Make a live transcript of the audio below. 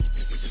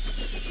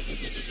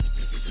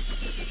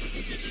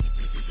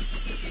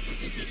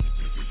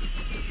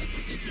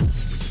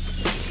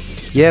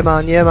Yeah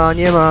man, yeah man,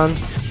 yeah man.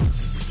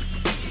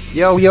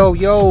 Yo, yo,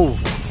 yo.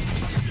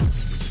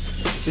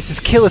 This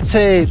is Killer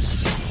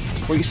Tapes.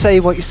 What you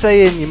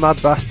saying, you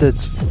mad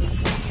bastards.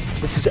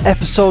 This is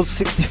episode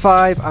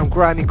 65. I'm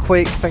Grimy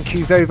Quick. Thank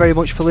you very, very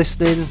much for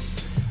listening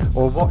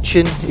or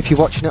watching. If you're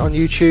watching it on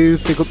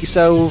YouTube, big up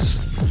yourselves.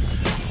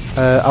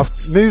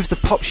 I've moved the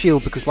pop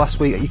shield because last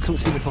week you couldn't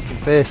see my fucking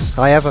face.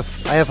 I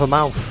have a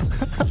mouth.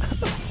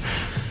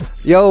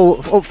 Yo,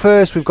 up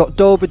first we've got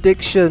Dope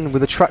Addiction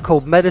with a track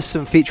called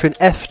Medicine featuring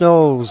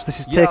F-Nose. This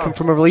is taken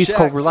from a release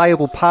called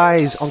Reliable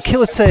Pies on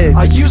Killer Tapes.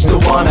 I used to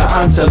wanna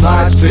answer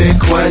life's big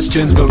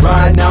questions, but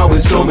right now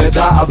it's something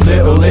that I've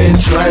little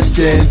interest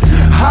in.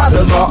 Had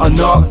a lot of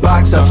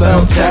knockbacks, I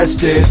felt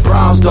tested.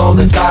 Browsed all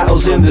the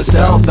titles in the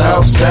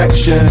self-help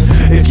section.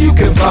 If you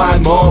can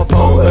find more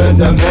potent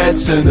than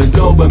medicine than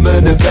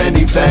Doberman and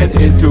Benny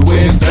venting through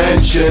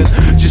invention,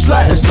 just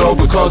let us know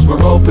because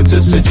we're open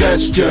to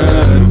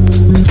suggestion.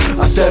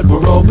 I said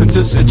we're open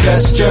to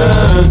suggestion.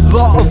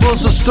 Lot of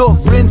us are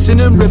stuck rinsing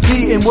and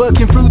repeating,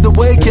 working through the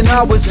waking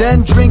hours,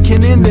 then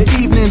drinking in the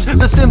evenings.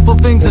 The simple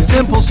things are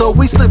simple, so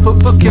we slip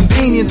up for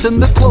convenience.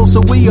 And the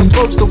closer we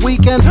approach the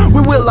weekend,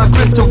 we will like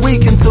grip to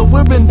weak until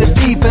we're in the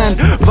deep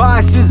end.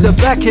 Vices are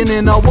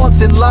beckoning, our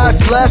wants in life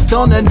left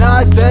on a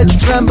knife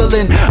edge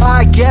trembling.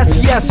 I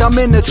guess, yes, I'm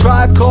in a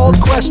tribe called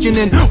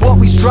questioning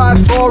what we strive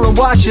for and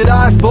why should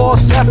I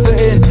force effort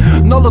in.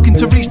 Not looking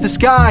to reach the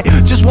sky,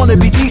 just wanna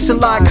be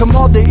decent like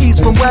commodities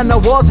from when I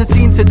was a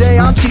teen. Today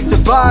I'm cheap to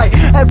buy,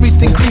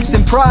 everything creeps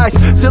in price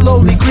till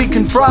only greed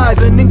can thrive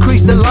and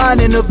increase the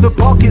lining of the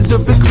pockets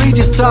of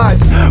egregious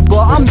types.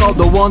 But I'm not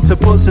the one to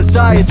put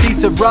society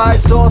to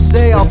rights or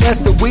say how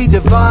best that we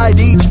divide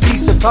each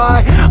piece of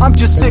pie. I'm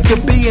just sick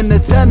of being a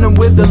tenant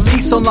with a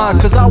lease on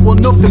life, cause I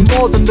want nothing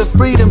more than the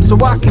freedom so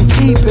I can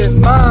keep it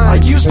mine. I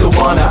used to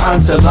wanna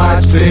answer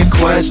life's big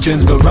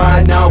questions, but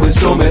right now it's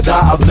something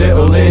that I've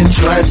little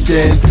interest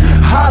in.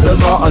 Had a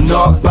lot of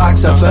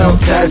knockbacks, I felt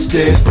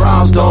tested.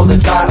 Browsed all the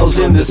titles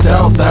in the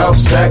self-help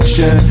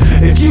section.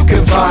 If you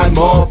can find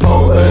more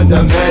potent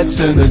than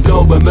medicine than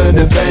Doberman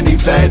and Benny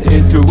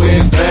venting through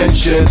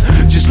invention,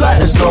 just let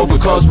us know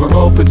because we're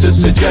open to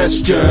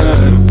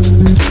suggestion.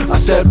 I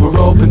said we're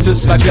open to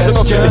suggestion.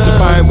 Like it's a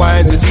fine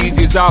wines, as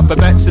easy as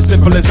alphabets, as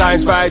simple as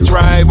lines by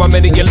dry. 1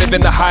 minute you're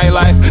living the high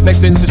life,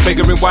 next instance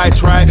figuring why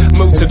try.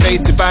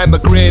 Motivated by my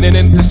grin and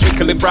impulse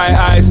twinkling bright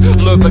eyes.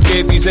 Love I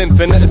gave you's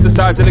infinite as the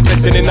stars in the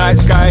glistening night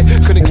sky.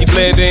 Couldn't keep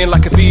living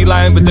like a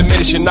feline with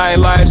diminishing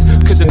 9 lives,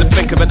 cause in the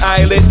blink of an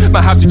eyelid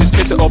might have to just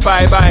kiss it all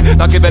bye-bye.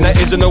 Not given it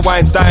isn't a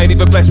Weinstein,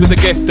 even blessed with the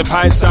gift of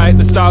hindsight.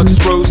 Nostalgia's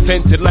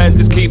rose-tinted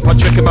lenses keep on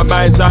tricking my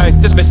mind's eye.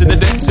 Dismissing the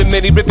dips and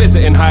mini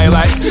revisiting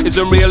highlights is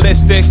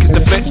unrealistic, cause the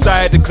flip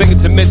side and clinging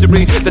to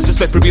misery, that's a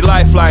slippery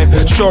lifeline.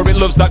 Sure it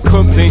loves that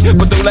company,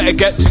 but don't let it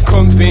get too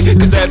comfy,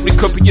 cause every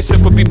cup of your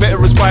sip will be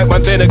bitter as white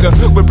wine vinegar.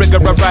 With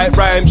rigor I write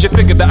rhymes, you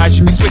figure that I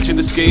should be switching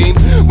the scheme,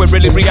 when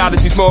really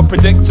reality's more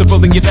predictable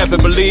than you'd ever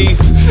believe.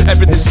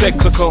 Everything's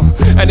cyclical,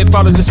 and it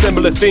follows a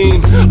similar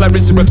theme, like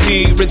rinse and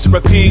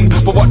repeat,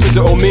 but what does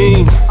it all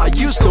mean? I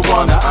used to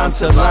wanna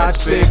answer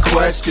life's big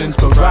questions,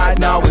 but right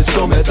now it's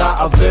something that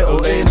I've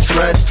little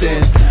interest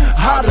in.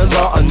 Had a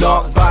lot of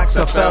knockbacks,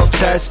 I felt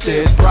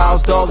tested.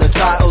 Browsed all the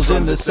titles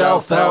in the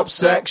self-help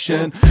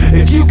section.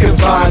 If you can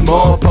find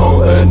more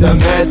potent than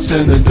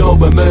medicine than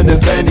Doberman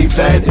and Benny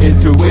venting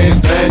through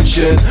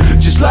invention,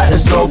 just let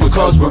us know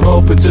because we're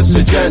open to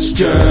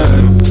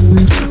suggestion.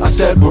 I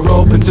said we're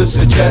open to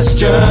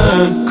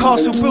suggestion.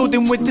 Castle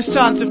building with the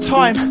sands of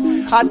time,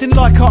 acting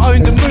like I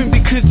own the moon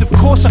because of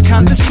course I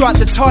can distract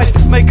the tide.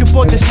 Make a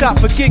body stat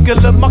for giggle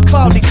at my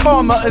cloudy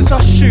karma as I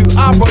shoot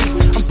arrows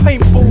and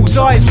paint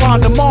bullseyes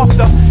round them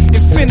after.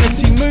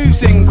 Infinity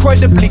moves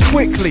incredibly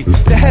quickly,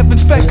 the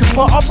heavens beckon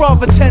but I'd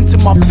rather tend to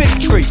my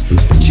victory.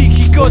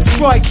 Cheeky gods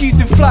strike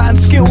using flat and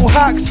skittle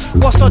hacks,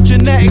 whilst our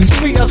genetics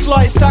treat us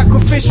like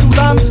sacrificial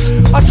lambs.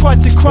 I try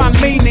to cram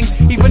meaning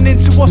even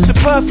into what's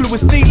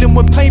superfluous, dealing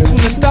with painful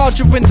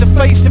nostalgia in the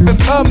face of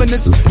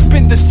impermanence.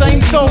 Spin the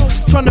same song,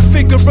 trying to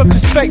figure a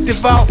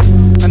perspective out,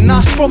 and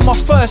that's from my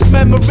first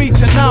memory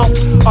to now.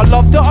 I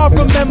love that I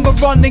remember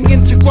running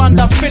into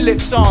Grandad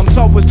Philip's arms.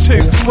 I was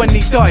 2 when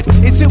he died.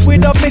 Is it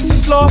weird I miss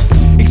his laugh?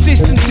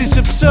 Existence is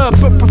absurd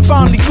but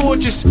profoundly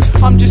gorgeous.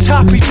 I'm just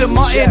happy that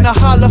my inner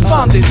Hala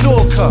found this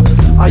orca.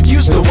 I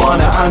used to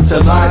wanna answer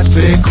life's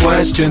big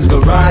questions,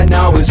 but right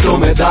now it's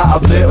something that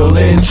I've little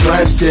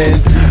interest in.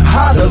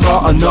 Had a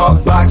lot of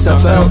knockbacks, I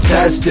felt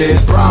tested.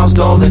 Browsed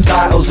all the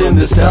titles in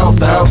the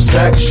self-help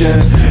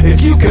section.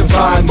 If you can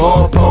find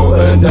more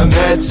potent than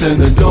medicine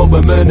than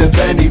Doberman and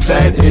Benny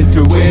venting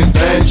through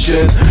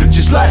invention,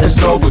 just let us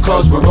know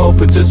because we're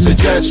open to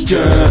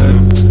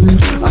suggestion.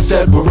 I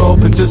said we're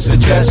open to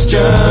suggestion.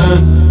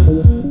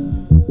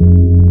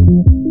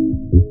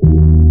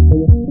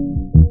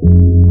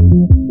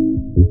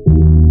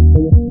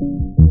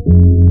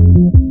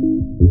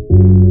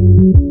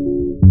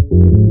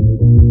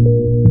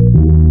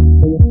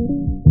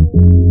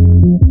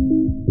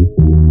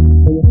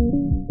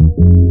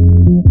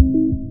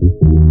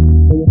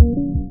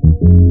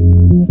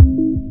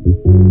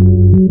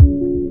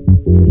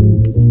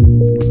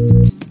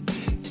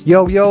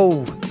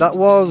 Yo, that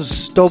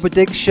was Dub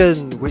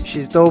Addiction, which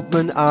is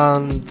Dubman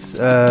and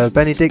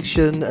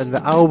Benediction, and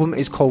the album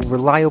is called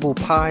Reliable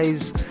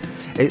Pies.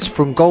 It's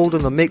from Gold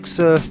on the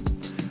Mixer,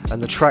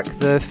 and the track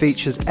there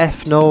features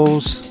F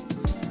Nose,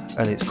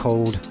 and it's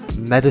called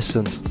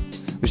Medicine.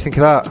 What do you think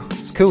of that?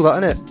 It's cool,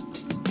 that, isn't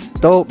it?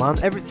 Dope, man.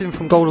 Everything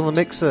from Gold on the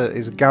Mixer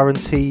is a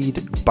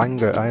guaranteed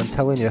banger, I am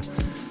telling you.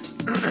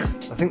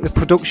 I think the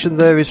production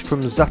there is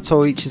from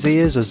Zatoichi's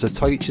Ears, or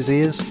Zatoichi's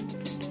Ears.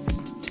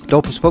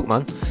 Dope as fuck,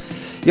 man.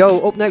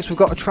 Yo, up next we've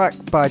got a track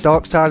by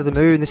Dark Side of the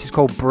Moon. This is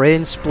called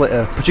Brain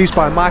Splitter, produced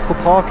by Michael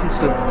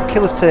Parkinson on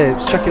Killer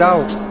Tapes. Check it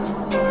out.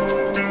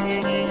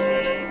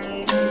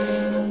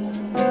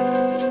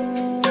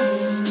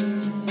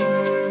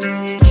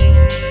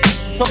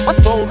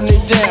 Holding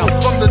it down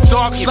from the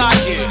dark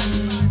side.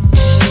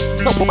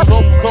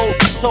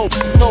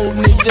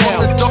 Holding it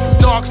down from the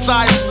dark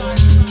side.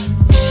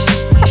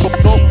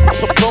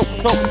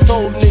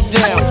 Holding it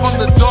down from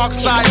the dark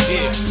side.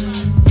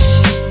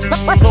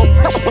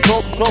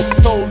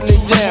 Holding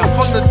it down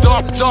from the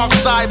dark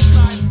side.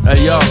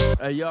 Hey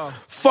yo.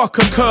 Fuck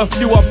a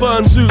curfew, I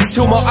burn zoos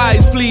till my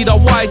eyes bleed. I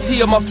white tea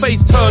and my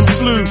face turns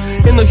blue.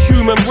 In the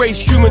human race,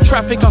 human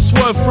traffic I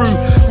swerve through.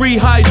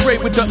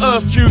 Rehydrate with the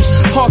earth juice.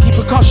 Parky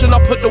percussion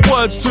I put the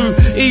words to.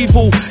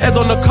 Evil, head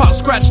on the cut,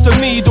 scratch the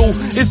needle.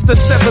 It's the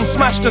 7,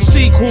 smash the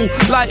sequel.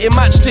 Lighting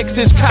matchsticks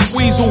is cat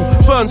weasel.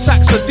 Burn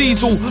sacks of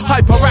diesel,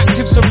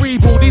 hyperactive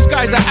cerebral. These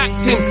guys are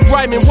acting,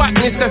 rhyming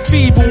whackness, they're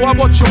feeble. I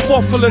watch them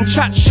waffle and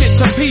chat shit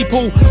to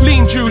people.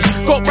 Lean juice,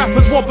 got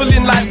rappers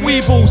wobbling like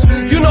weebles.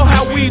 You know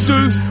how we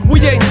do, we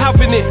ain't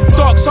having it.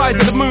 Dark Side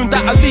of the Moon,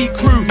 that elite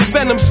crew.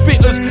 Venom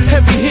spitters,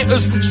 heavy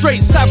hitters,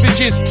 straight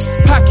savages.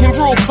 Packing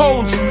raw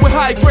cones with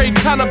high grade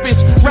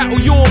cannabis. Rattle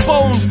your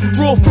bones,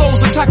 raw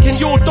flows attacking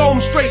your dome.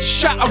 Straight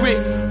shatter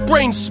it,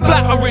 brain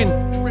splattering.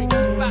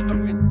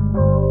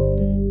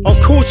 I'll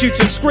cause you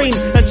to scream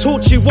and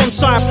torture you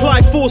once I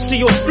apply force to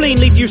your spleen,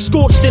 leave you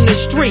scorched in the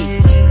street.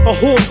 I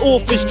haunt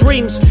authors'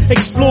 dreams,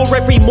 explore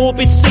every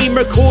morbid scene,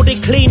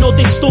 recorded clean or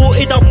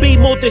distorted. I'll be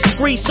more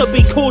discreet, so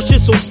be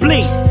cautious or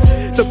bleed.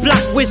 The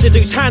black wizard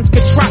whose hands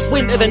can trap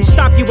winter, then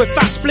stab you with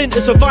fat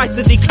splinters of ice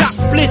as he claps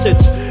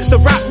blizzards. The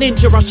rap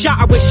ninja I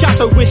shatter with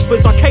shadow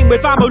whispers. I came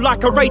with ammo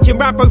like a raging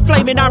Rambo,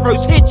 flaming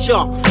arrows hit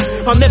ya.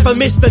 I never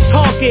miss the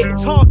target.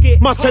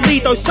 My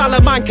Toledo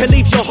Salamanca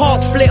leaves your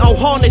heart split. I'll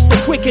harness the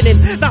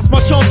quickening. That's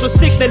my chance of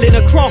signalling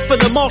a craft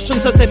full of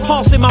Martians as they're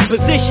passing my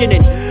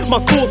positioning. My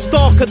thoughts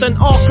darker than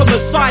Arkham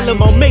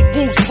Asylum. I'll make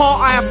walls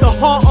part. I have the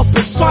heart of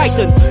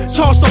Poseidon,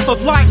 charged off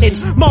of lightning,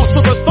 master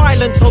of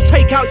violence. I'll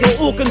take out your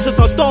organs as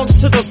I dance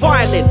to the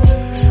violin.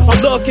 I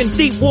lurk in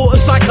deep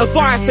waters like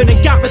Leviathan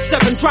and gathered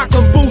 7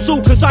 Dragon Balls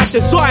all cause I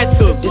desired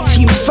them. The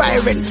team's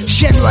firing,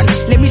 Shenron,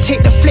 let me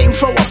take the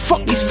flamethrower.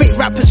 Fuck these fake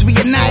rappers we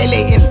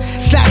annihilating.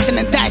 Slicing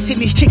and dicing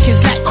these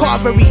chickens like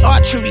carvery,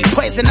 archery,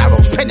 poison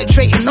arrows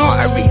penetrating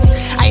arteries.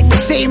 I ain't the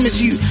same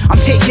as you, I'm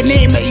taking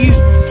aim at you.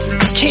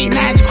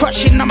 Canines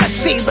crushing on my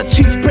saber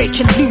tooth,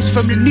 breaking loose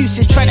from the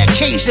nooses, trying to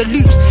change the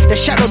loops. The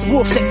shadowed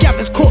wolf that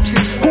gathers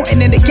corpses,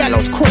 haunting in the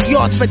gallows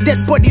courtyards for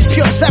dead bodies,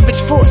 pure savage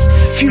thoughts.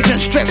 Fusion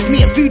strength,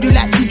 me and voodoo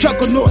like 2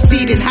 juggernauts,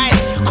 dealing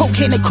highs.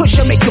 Cocaine and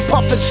cushion make you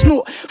puff and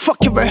snort. Fuck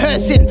your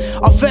rehearsing.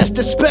 Our verse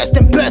dispersed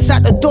and burst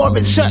out the door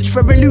in search for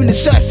a lunar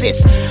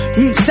surface.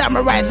 Moon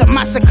samurais, a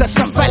massacre,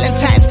 some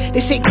Valentines.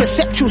 This ain't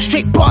conceptual,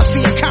 straight bars for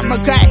your camera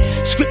guy.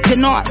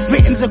 Scripting art,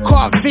 written's a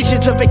carved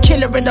visions of a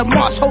killer in the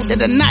mask,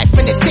 holding a knife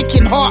and a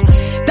ticking heart.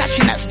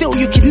 Dashing that still,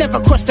 you can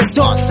never cross the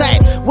dark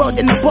side. World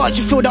in the bars,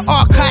 you feel the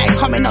archive.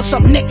 Coming on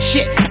some next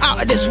shit.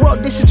 Out of this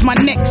world, this is my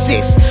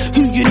nexus.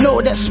 Who you know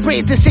that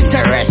sprays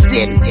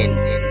disinteresting.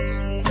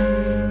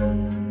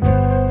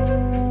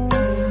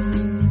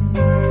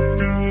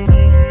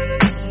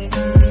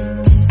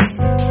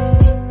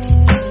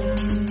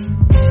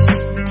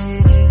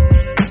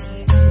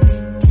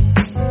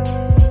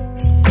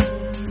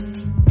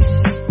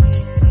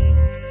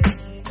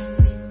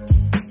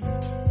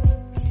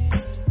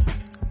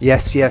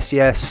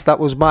 Yes. That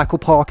was Michael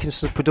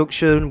Parkinson's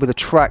production with a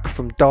track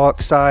from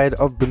Dark Side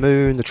of the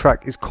Moon. The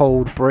track is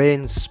called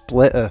Brain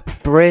Splatter.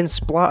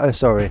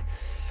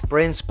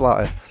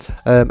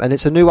 And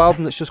it's a new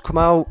album that's just come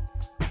out.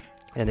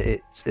 And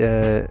it's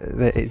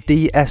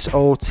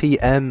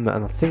DSOTM,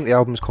 and I think the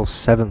album's called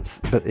Seventh,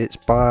 but it's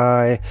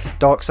by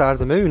Dark Side of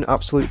the Moon.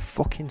 Absolute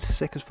fucking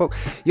sick as fuck.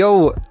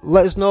 Yo,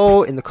 let us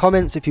know in the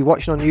comments if you're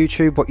watching on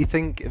YouTube what you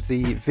think of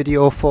the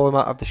video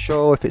format of the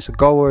show, if it's a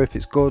goer, if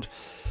it's good.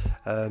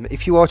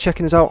 If you are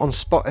checking us out on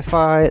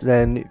Spotify,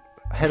 then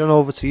head on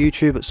over to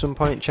YouTube at some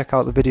point, check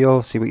out the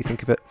video, see what you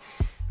think of it.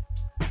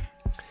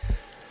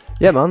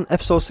 Yeah, man,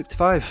 episode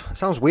 65. It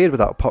sounds weird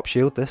without a pop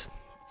shield, this.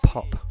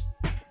 Pop.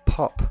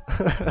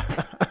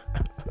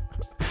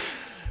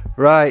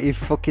 Right, you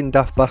fucking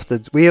daft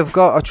bastards. We have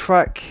got a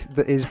track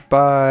that is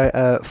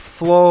by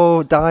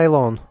Flo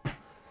Dillon.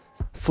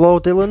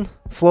 Flo's Dillon.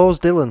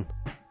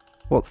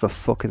 What the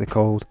fuck are they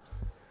called?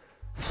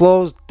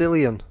 Flo's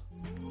Dillon.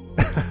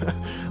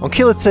 On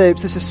Killer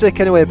Tapes, this is sick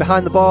anyway,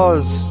 Behind the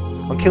Bars.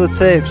 On Killer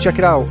Tapes, check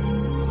it out.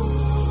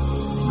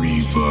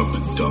 Reason. Verb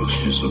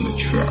Productions on the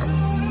track.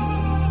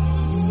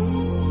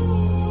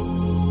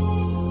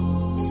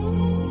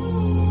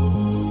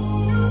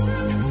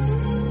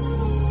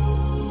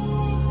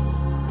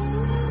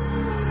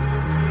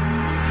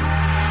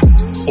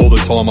 All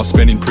the time I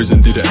spent in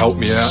prison, did it help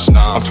me out?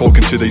 Nah. I'm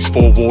talking to these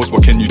 4 walls,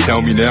 what can you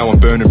tell me now? I'm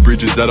burning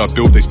bridges that I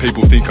built, these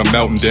people think I'm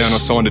melting down. I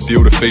signed a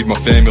deal to feed my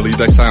family,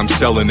 they say I'm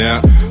selling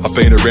out. I've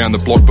been around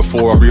the block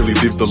before, I really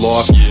lived the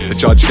life. The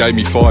judge gave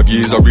me 5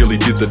 years, I really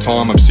did the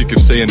time. I'm sick of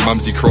seeing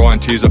mumsy cry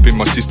and tears up in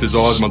my sister's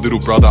eyes. My little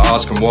brother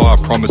asking why, I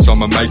promise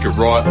I'ma make it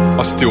right.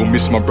 I still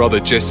miss my brother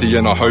Jesse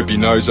and I hope he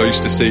knows. I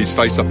used to see his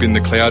face up in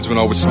the clouds when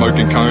I was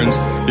smoking cones.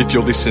 If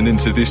you're listening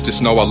to this,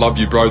 just know I love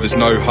you, bro, there's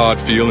no hard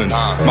feelings.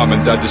 Mum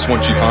and dad just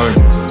want you home.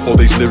 All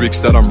these lyrics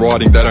that I'm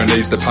writing, they don't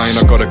ease the pain.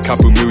 I got a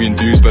couple million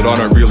views, but I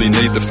don't really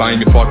need the fame.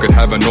 If I could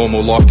have a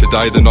normal life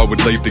today, then I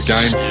would leave the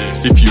game.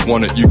 If you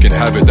want it, you can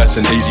have it, that's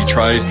an easy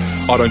trade.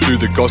 I don't do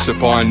the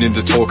gossip, I ain't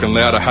into talking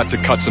loud. I had to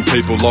cut some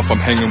people off,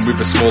 I'm hanging with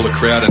a smaller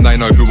crowd. And they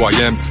know who I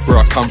am, where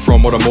I come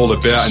from, what I'm all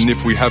about. And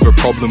if we have a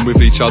problem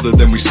with each other,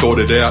 then we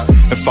sort it out.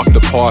 And fuck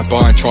the pipe,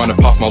 I ain't trying to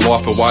puff my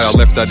life away. I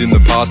left that in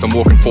the past, I'm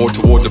walking forward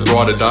towards a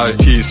brighter day.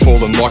 Tears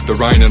falling like the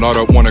rain and I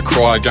don't want to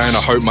cry again.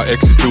 I hope my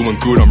ex is doing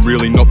good, I'm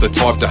really not the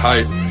type to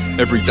hate.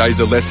 Every day's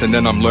a lesson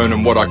and I'm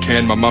learning what I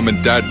can. My mum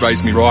and dad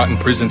raised me right, and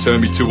prison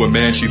turned me to a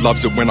man. She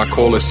loves it when I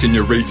call her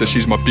senorita,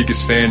 she's my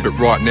biggest fan. But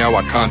right now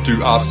I can't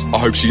do us, I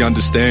hope she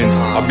understands.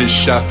 I miss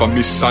Shaf, I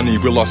miss Sonny,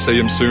 will I see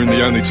him soon?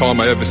 The only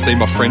time I ever see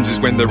my friends is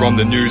when they're on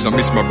the news. I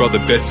miss my brother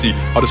Betsy,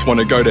 I just want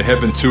to go to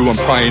heaven too. I'm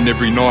praying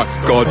every night,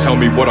 God tell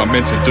me what I'm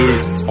meant to do.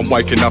 I'm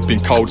waking up in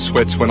cold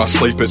sweats when I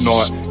sleep at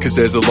night, cause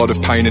there's a lot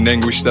of pain and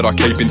anguish that I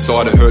keep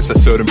inside. It hurts that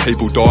certain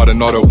people died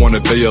and I don't want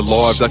to be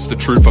alive. That's the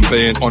truth, I'm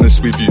being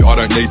honest with you, I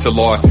don't need to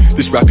lie.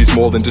 This rap is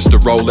more than just a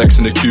Rolex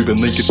and a Cuban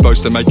link. It's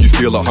supposed to make you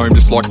feel at home,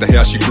 just like the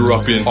house you grew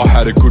up in. I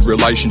had a good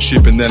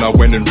relationship and then I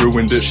went and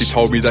ruined it. She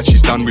told me that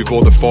she's done with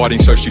all the fighting,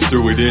 so she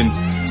threw it in.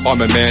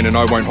 I'm a man and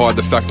I won't hide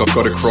the fact I've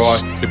got to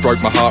cry. It broke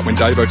my heart when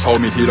Davo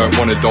told me he don't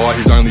want to die.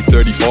 He's only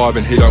 35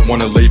 and he don't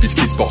want to leave his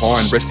kids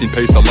behind. Rest in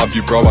peace, I love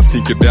you bro, I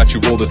think about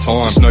you all the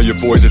time. Just know your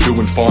boys are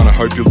doing fine, I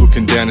hope you're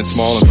looking down and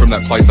smiling from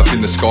that place up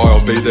in the sky.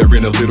 I'll be there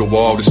in a little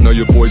while. Just know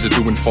your boys are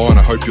doing fine,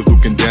 I hope you're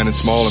looking down and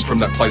smiling from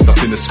that place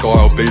up in the sky.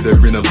 I'll be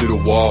there in a little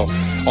while.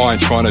 I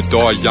ain't trying to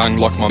die young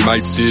like my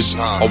mates did.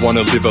 I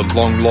want to live a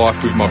long life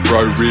with my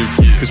bro Riv,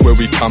 cause where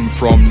we come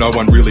from no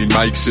one really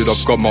makes it. I've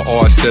got my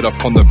eyes set up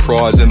on the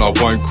prize and I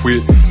won't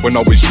quit. When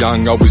I was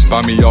young I was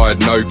bummy, I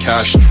had no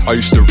cash. I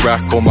used to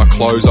rack all my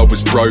clothes, I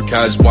was broke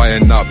as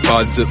weighing up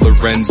buds at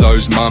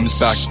Lorenzo's mum's.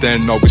 Back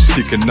then I was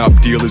sticking up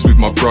dealers with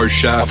my bro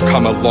Shaf. I've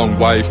come a long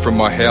way from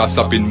my house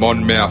up in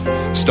Monmouth,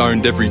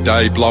 stoned every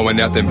day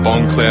blowing out them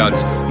bomb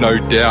clouds. No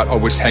doubt I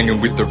was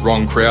hanging with the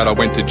wrong crowd. I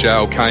went to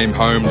jail, came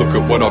home, look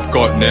at what I've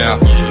got now.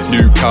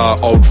 New car,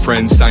 old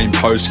friends, same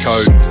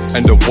postcode,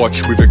 and a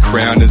watch with a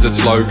crown as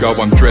its logo.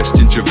 I'm dressed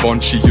in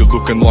Givenchy, you're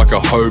looking like a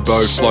hobo.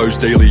 Flows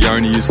De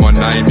Leone is my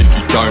name if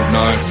you don't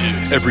know.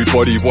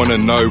 Everybody wanna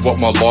know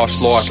what my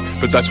life's like,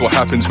 but that's what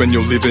happens when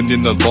you're living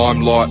in the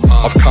limelight.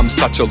 I've come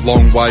such a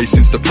long way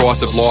since the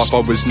price of life.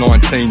 I was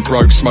 19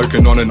 broke,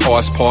 smoking on an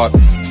ice pipe,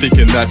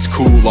 thinking that's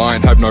cool, I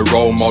ain't have no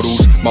role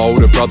models. My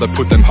older brother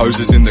put them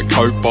hoses in the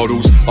Coke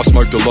bottles. I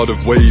smoked a lot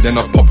of weed and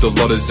I popped a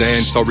lot of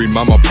Xan. Sorry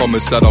mum, I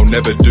promise that I'll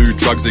never do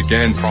drugs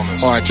again.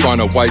 I ain't trying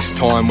to waste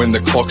time when the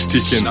clock's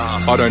ticking.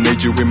 I don't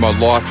need you in my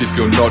life if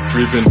you're not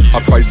driven.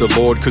 I praise the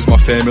Lord cause my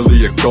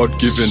family are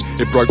God-given.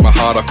 It broke my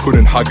heart, I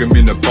couldn't hug them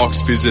in a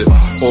box visit.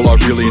 All I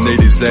really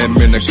need is them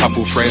and a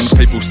couple friends.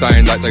 People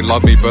saying that they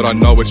love me but I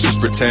know it's just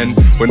pretend.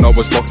 When I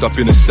was locked up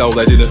in a cell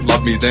they didn't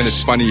love me then.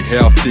 It's funny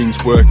how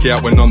things work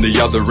out when on the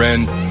other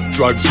end.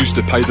 Drugs used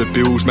to pay the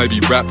bills,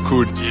 maybe rap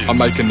could. I'm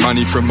making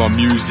money from my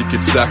music,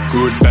 it's that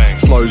good.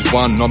 Flows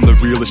one, I'm the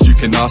realest you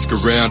can ask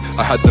around.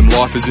 I had them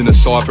lifers in a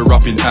cypher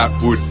up in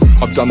Atwood.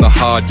 I've done the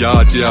hard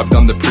yards, yeah, I've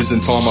done the prison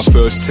time. My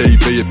first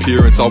TV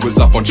appearance, I was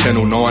up on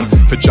Channel 9.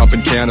 For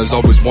jumping counters, I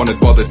was wanted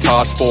by the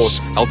task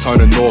force.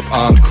 Altona North,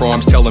 armed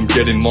crimes, tell them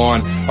get in line.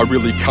 I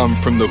really come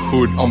from the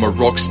hood, I'm a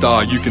rock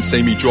star. You can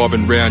see me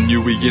driving round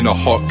Newey in a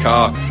hot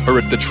car,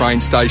 or at the train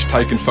stage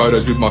taking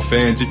photos with my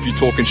fans. If you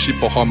talking shit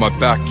behind my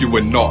back, you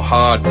were not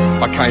hard.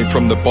 I came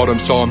from the bottom,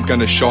 so I'm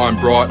gonna shine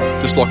bright.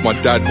 Just like my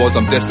dad was,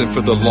 I'm destined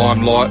for the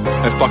limelight.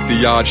 And fuck the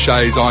yard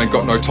shades, I ain't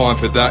got no time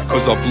for that,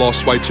 cause I've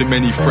lost way too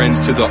many friends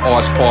to the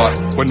ice pipe.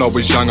 When I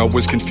was young I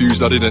was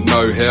confused, I didn't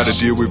know how to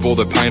deal with all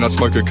the pain. I'd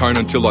smoke a cone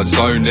until I'd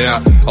zone out.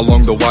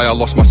 Along the way I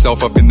lost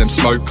myself up in them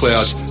smoke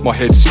clouds. My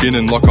head's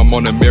spinning like I'm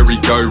on a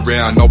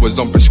merry-go-round. I was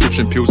on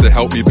prescription pills to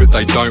help me but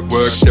they don't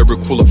work.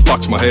 Seroquel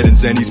fucks my head and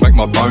Xannies make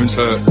my bones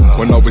hurt.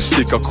 When I was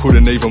sick I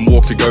couldn't even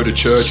walk to go to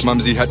church.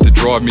 Mumsy had to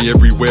drive me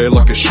everywhere everywhere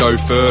like a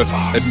chauffeur.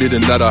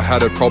 Admitting that I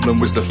had a problem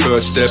was the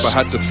first step. I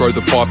had to throw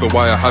the pipe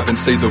away, I haven't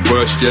seen the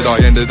worst yet.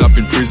 I ended up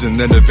in prison,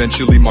 then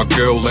eventually my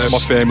girl left.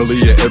 My family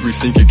are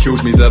everything, it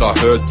kills me that I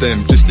hurt them.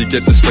 Just to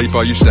get to sleep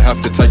I used to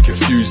have to take a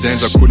few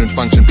Xans. I couldn't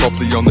function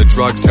properly on the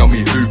drugs, tell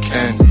me who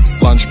can.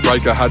 Lunch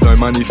break, I had no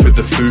money for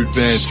the food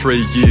van.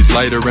 3 years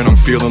later and I'm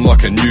feeling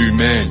like a new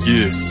man,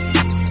 yeah.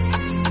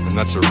 And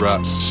that's a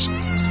wrap.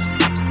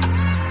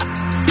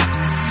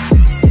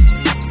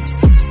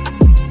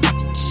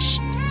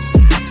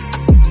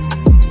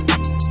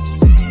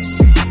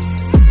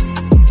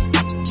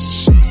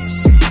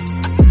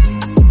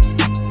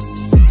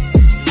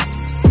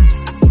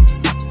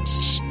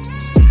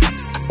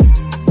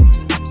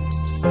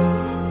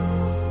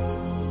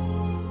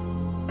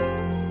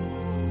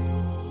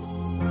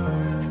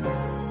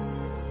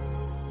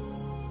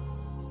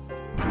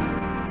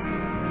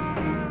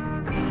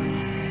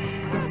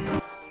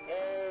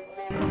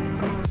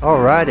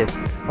 Alrighty.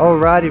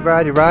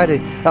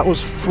 That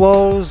was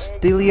Flows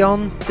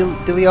Dillion.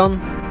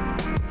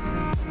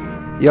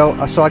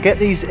 Yo, so I get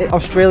these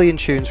Australian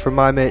tunes from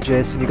my mate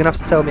Jason. You're gonna have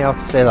to tell me how to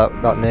say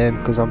that name,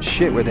 because I'm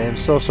shit with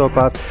names, so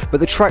bad. But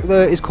the track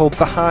there is called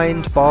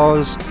Behind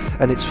Bars,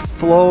 and it's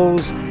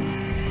Flows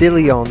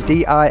Dillion,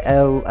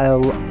 Dillione.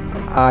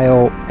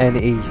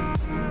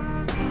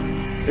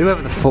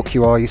 Whoever the fuck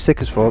you are, you're sick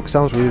as fuck.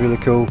 Sounds really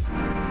cool.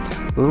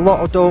 A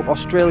lot of dope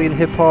Australian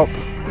hip hop.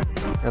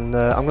 And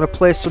I'm going to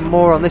play some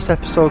more on this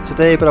episode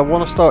today, but I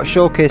want to start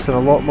showcasing a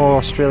lot more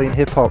Australian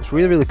hip-hop. It's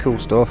really cool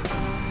stuff.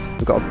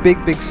 We've got a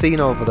big scene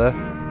over there.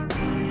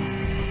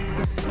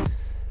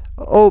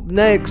 Up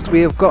next,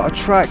 we have got a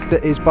track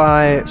that is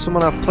by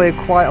someone I've played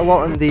quite a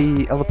lot on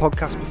the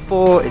podcast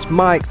before. It's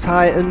Mike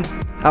Titan.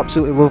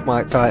 Absolutely love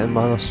Mike Titan,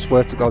 man. I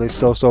swear to God, he's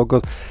so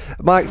good.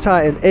 Mike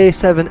Titan,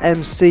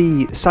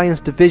 A7MC,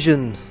 Science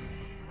Division.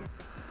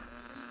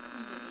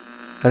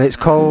 And it's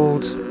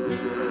called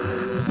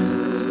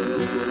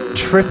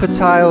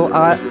Tripetile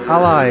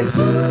Allies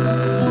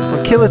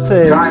on Killer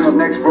Tapes. Time of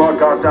next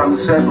broadcast on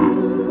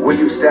 7. Will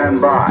you stand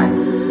by?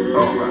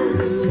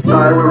 Over.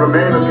 I will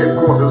remain at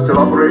headquarters till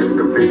operation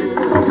complete.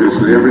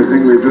 Obviously,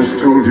 everything we've just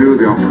told you,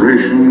 the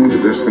operation, the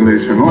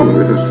destination, all of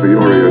it is for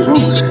your ears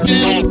only.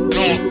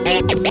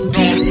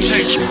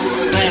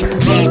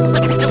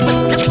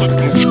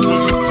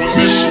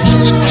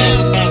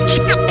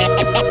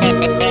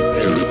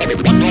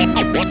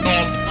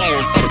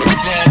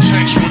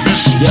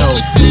 Yo,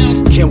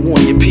 can't warn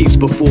your peeps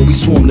before we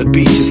swarm the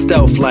beach. It's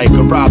stealth like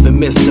arriving,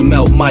 mist to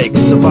melt mic.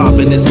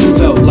 Surviving this, it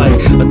felt like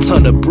a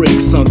ton of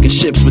bricks sunken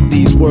ships with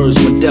these words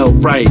when dealt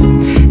right.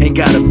 Ain't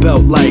got a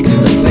belt like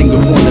a singer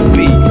on the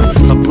beat.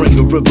 A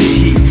bringer of the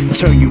heat,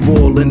 turn you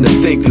all into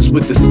thinkers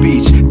with the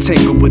speech.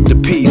 Tinker with the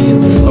piece,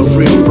 a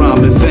real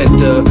rhyme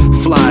inventor.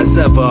 Fly as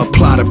ever,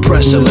 apply the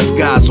pressure, left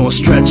guys on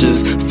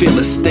stretchers. Feel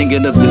a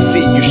stinging of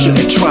defeat, you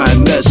shouldn't try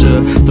and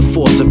measure the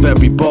force of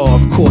every bar.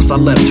 Of course I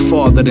left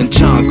farther than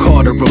John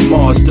Carter of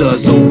Mars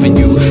does over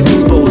you.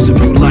 Dispose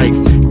of you like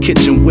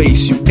kitchen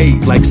waste you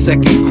ate like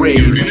second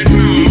grade.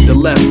 These the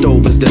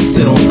leftovers that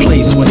sit on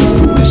plates when the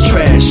food is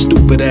trash.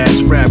 Stupid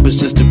ass rappers,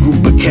 just a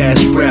group of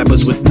cash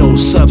grabbers with no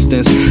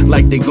substance,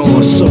 like they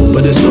going sober.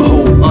 It's a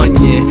whole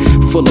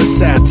onion full of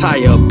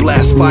satire.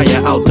 Blast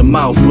fire out the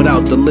mouth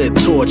without the lit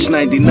torch.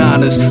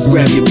 99ers,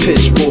 grab your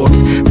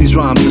pitchforks. These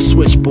rhymes are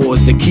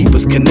switchboards that keep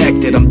us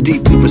connected. I'm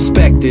deeply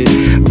respected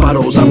by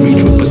those I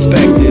reach with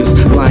perspectives.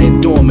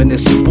 Lying dormant and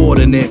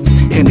subordinate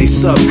in they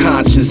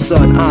subconscious,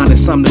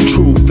 honest. I'm the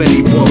truth,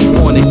 anyone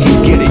want it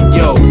can get it,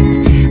 yo.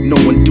 No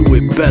one do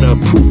it better,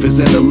 proof is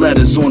in the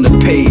letters on the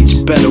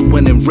page. Better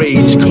when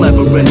enraged,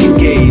 clever and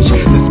engaged.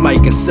 This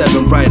Mike and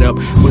 7 right up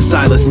with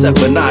Silas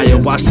Zephaniah.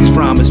 Watch these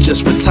rhymers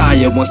just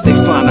retire once they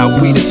find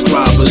out we the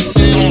scribers.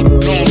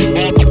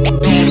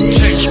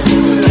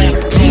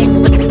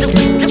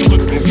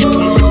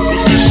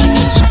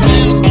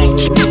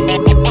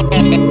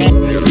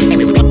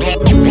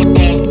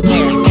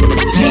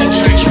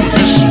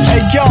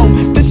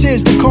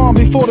 Is the calm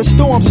before the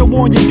storm, so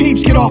warn your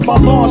peeps, get off my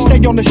lawn.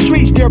 Stay on the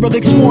streets,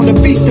 derelict sworn to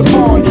feast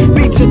upon.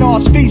 Beats in all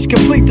speech,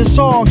 complete the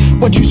song.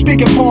 What you speak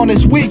upon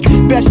is weak.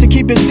 Best to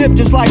keep it zipped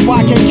just like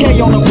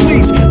YKK on the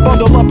police.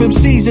 Bundle up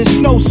MCs in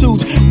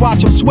snowsuits,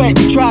 watch them sweat.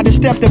 You try to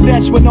step the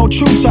vest with no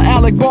truce, so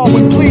Alec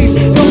Baldwin, please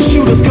don't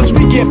shoot us cause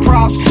we get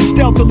props.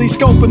 Stealthily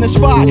scoping the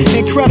spot,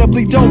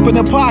 incredibly dope in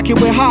the pocket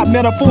with hot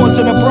metaphors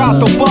in a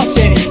brothel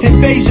bussin'.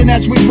 Invasion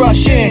as we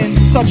rush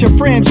in. Such a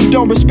friends who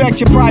don't respect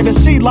your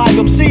privacy. Live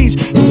MCs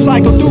who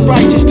cycle through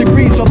righteous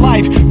degrees of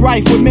life,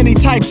 rife with many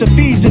types of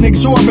fees and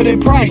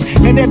exorbitant price.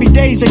 And every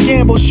day's a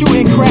gamble,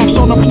 shooting craps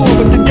on the floor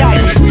with the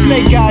dice.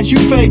 Snake eyes, you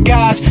fake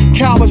guys,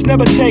 cowards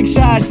never take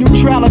sides.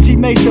 Neutrality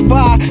may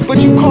survive,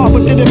 but you caught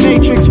within the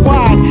matrix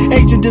wide.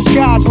 Agent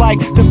disguise like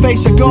the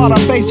face of God.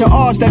 I'm facing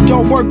odds that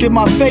don't work in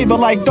my favor,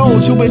 like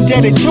those who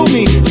indebted to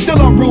me.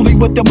 Still unruly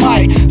with the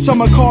mic.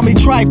 Some call me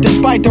trife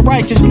despite the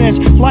righteousness.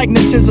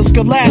 Likeness is a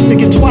scholastic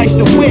and twice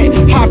the wit.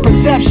 High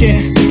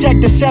perception,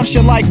 detect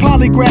deception like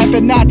polygraph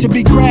and not to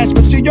be grasped.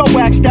 But see your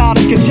wax style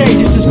is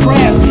contagious as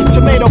crabs.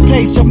 Tomato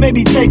paste, so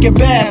maybe take a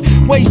bath.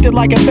 Wasted it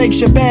like a fake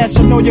Shabazz.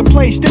 So know your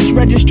place, this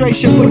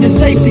registration for your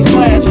safety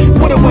class.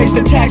 What a waste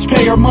of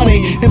taxpayer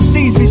money.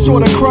 MCs be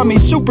sorta crummy,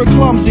 super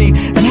clumsy,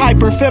 and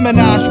hyper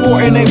feminized,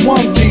 sporting they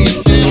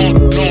onesies.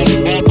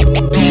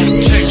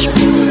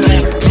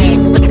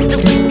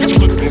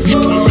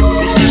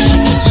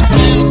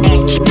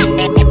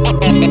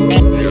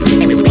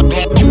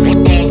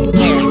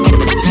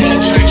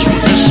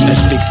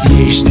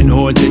 Asphyxiation in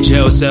haunted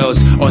jail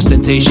cells.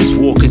 Ostentatious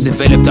walkers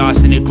enveloped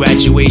arsenic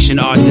graduation.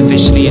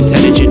 Artificially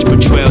intelligent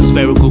betrayal.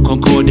 Spherical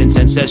concordance,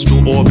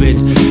 ancestral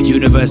orbits.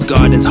 Universe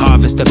gardens,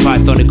 harvest the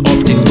pythonic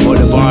optics.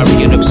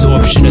 Bolivarian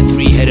absorption, a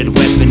three-headed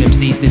weapon.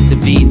 MCs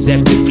intervene,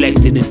 Zeph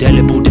deflected.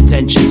 Indelible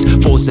detentions.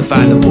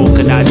 Falsify the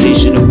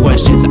organization of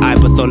questions. I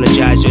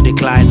pathologize your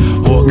decline.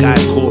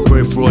 Hawkeyes,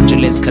 corporate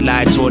fraudulence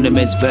collide.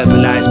 Tournaments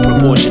verbalize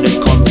proportionate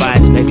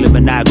confines.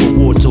 Megalomaniacal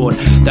war-torn.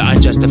 The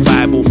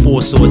unjustifiable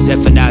foresaw.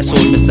 Zephaniah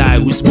sword messiah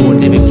who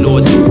spawned living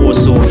lords in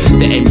Warsaw.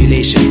 The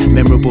emulation,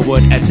 memorable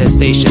word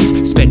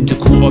attestations.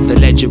 Spectacle of the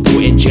legible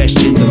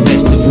ingestion. The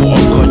festival of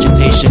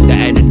cogitation. The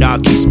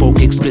Anunnaki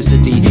spoke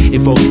explicitly.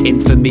 Evoked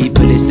infamy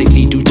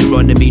ballistically.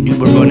 Deuteronomy,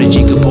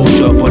 numerology,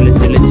 composure,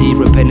 volatility,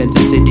 repellence,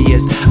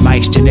 insidious.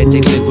 Mike's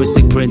genetic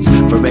linguistic print.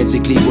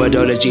 Forensically,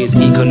 wordology is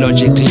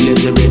ecologically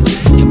literate.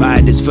 Your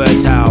mind is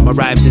fertile. My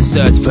rhymes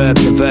insert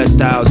verbs and verse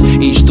styles.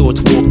 Each thought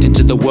walked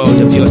into the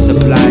world of your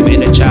sublime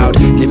inner child.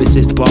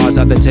 Lyricist bars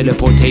are the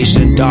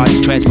teleportation. Darts,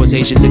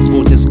 transportations,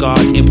 exported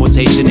scars.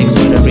 Importation,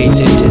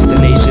 exonerated,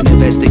 distillation,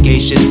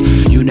 investigations.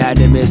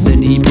 Unanimous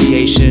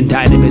inebriation.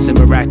 Dynamism,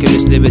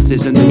 miraculous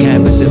lyricism. The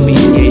canvas of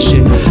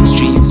mediation.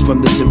 Streams from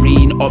the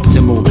serene,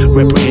 optimal,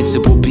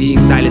 reprehensible being.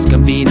 Silence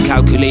convene.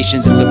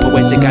 Calculations of the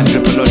poetic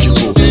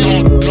anthropological.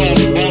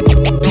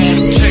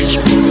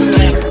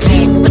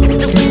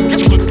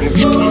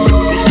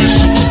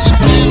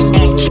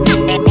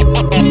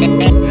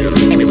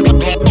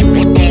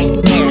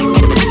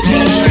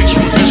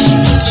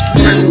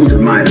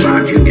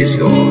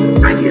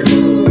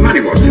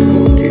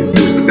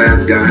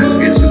 Guys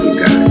against the good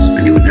guys,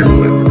 and you would never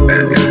work for the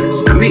bad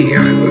guys. Now me, I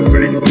work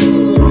for anyone,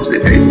 as long as they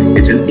pay me.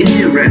 It's an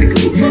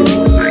ineradicable flaw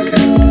in my character,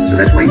 so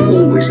that's why you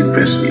always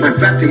impress me. I'm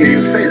glad to hear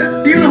you say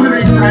that. Do you know how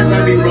many times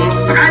I've been wrong?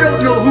 I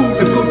don't know who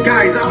the good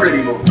guys are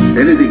anymore.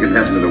 Anything can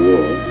happen in a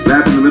war.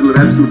 Slap in the middle of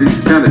absolute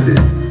insanity.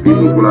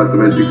 People pull out the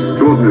most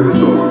extraordinary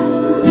resources.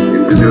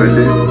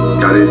 Ingenuity,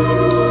 courage,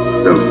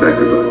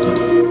 self-sacrifice.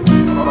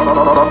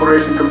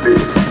 Operation complete.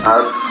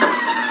 Out.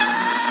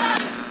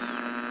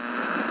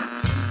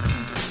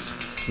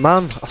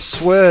 Man, I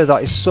swear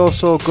that is so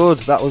good.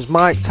 That was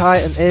Mike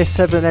Titan,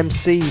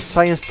 A7MC,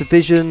 Science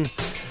Division,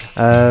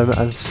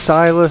 and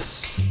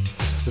Silas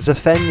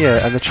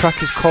Zephenia, and the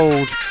track is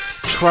called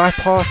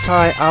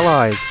Tripartite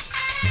Allies.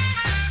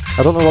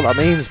 I don't know what that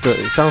means, but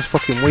it sounds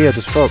fucking weird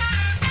as fuck.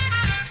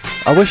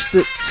 I wish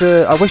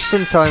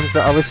sometimes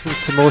that I listened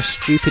to more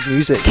stupid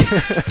music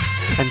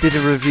and did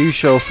a review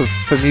show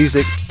for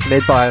music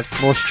made by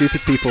more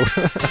stupid people,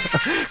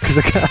 because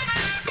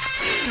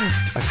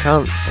I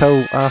can't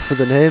tell half of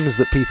the names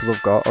that people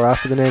have got, or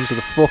half of the names of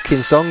the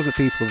fucking songs that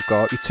people have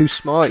got. You're too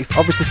smart. You're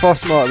obviously far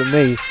smarter than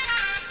me.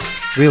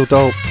 Real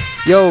dope.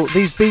 Yo,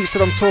 these beats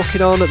that I'm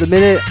talking on at the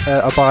minute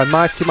are by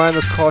Mighty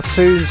Mindless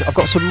Cartoons. I've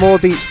got some more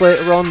beats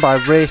later on by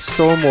Ray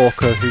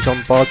Stonewalker, who's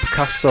on board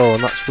Picasso,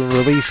 and that's from a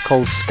release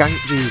called Skank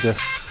Jesus.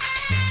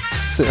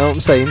 So you know what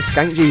I'm saying?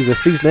 Skank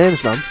Jesus. These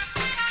names, man.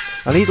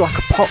 I need like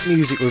a pop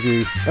music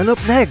review. And up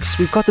next,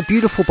 we've got the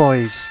Beautiful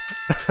Boys.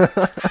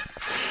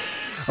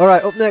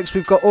 Alright, up next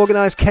we've got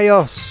Organised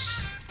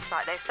Chaos.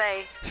 Like they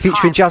say,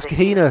 featuring Jazz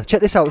Kahina.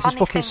 Check this out, this is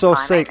fucking so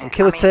sick. From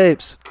Killer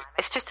Tapes.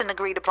 It's just an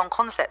agreed upon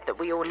concept that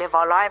we all live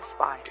our lives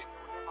by.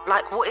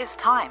 Like, what is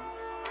time?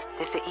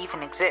 Does it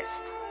even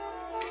exist?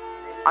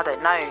 I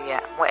don't know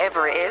yet.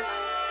 Whatever it is,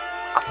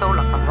 I feel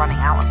like I'm running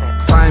out of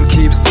it. Time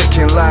keeps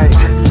ticking like,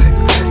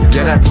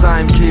 yeah, that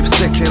time keeps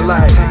ticking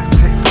like,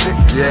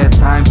 yeah,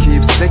 time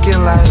keeps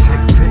ticking like,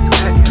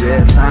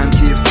 yeah, time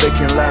keeps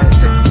ticking like,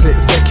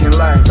 ticking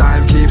like,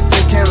 time keeps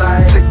ticking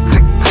like,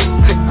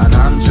 and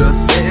I'm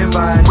just sitting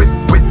by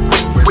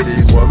with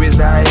these worries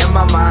that are in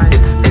my mind.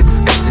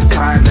 It's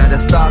time that I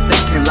start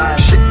thinking like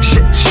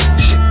shit.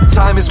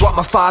 Time is what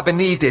my father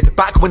needed.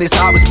 Back when his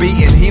heart was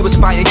beating, he was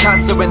fighting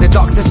cancer and the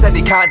doctor said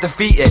he can't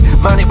defeat it.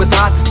 Man, it was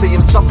hard to see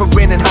him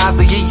suffering and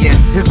hardly eating.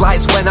 His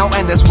lights went out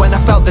and that's when I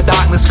felt the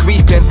darkness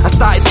creeping. I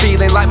started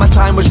feeling like my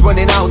time was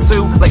running out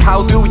too. Like,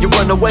 how do you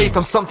run away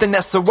from something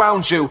that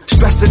surrounds you?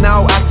 Stressing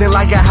out, acting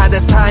like I had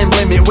a time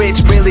limit, which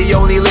really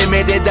only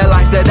limited the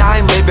life that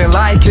I'm living.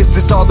 Like, is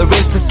this all there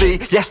is to see?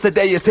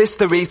 Yesterday is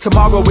history,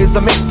 tomorrow is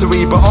a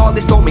mystery. But all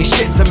this don't mean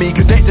shit to me,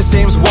 cause it just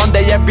seems one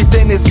day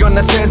everything is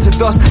gonna turn to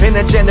dust. In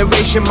a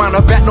generation, man,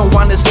 I bet no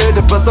one has heard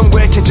of us. I'm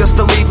working just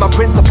to leave my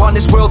prints upon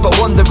this world, but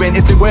wondering,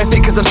 is it worth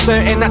it? Cause I'm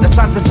certain that the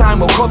sands of time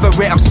will cover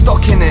it. I'm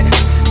stuck in it,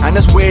 and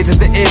as weird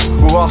as it is,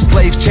 we're all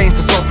slaves chained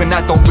to something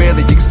that don't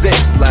really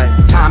exist. Like,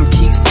 time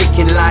keeps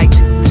ticking like,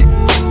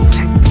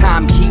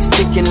 time keeps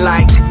ticking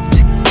like,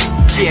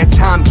 yeah,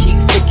 time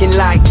keeps ticking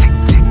like,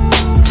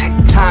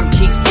 Time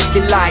keeps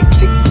ticking like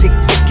tick, tick,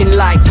 ticking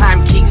like.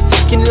 Time keeps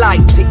ticking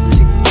like tick,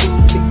 tick, tick,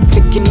 tick,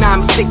 ticking.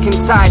 I'm sick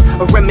and tired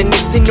of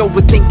reminiscing,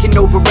 overthinking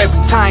over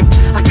every time.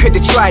 I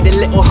could've tried a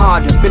little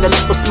harder, been a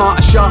little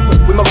smarter, sharper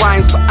with my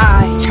rhymes, but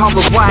I can't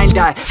rewind,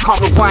 I can't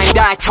rewind,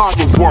 I can't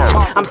rewind.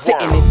 I'm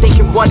sitting and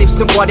thinking, what ifs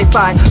and what if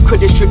I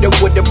coulda, shoulda,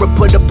 woulda,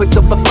 put up a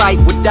tougher fight?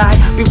 Would I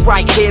be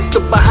right here,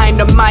 stuck behind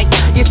the mic?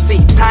 You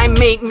see, time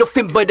ain't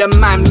nothing but a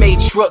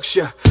man-made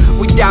structure.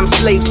 We damn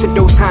slaves to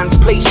those hands,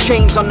 place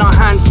chains on our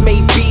hands,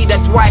 maybe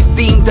that's why it's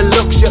deemed a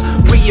luxury.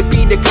 You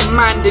be the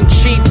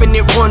command-in-chief and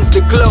it runs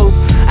the globe.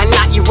 And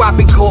like you, I've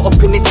been caught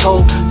up in its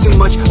hole. Too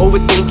much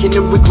overthinking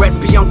and regrets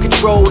beyond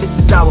control. This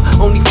is our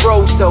only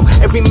throw, so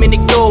every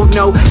minute go.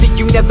 Know that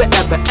you never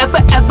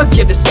ever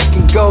get a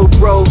second go,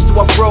 bro. So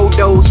I throw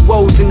those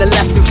woes in the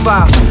lesson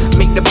file.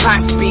 Make the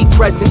past be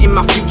present in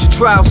my future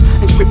trials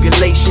and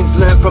tribulations.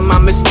 Learn from my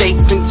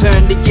mistakes and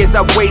turn the years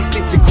I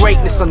wasted to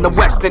greatness on the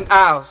Western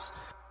Isles.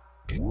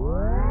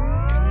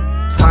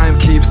 Time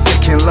keeps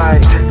ticking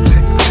like,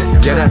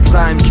 yeah, that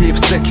time keeps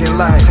ticking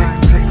like,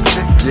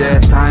 yeah,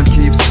 time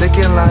keeps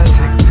ticking like,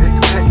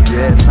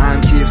 yeah,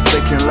 time keeps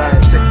ticking like,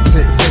 tick,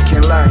 tick,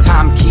 ticking like.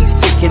 Time keeps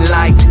ticking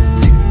like,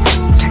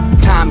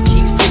 time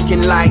keeps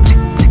ticking like,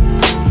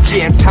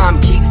 yeah,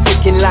 time keeps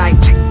ticking like,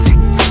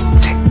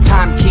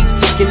 time keeps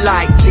ticking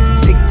like, tick,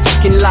 tick,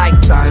 ticking like.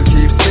 Time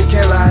keeps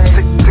ticking like,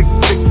 tick, tick,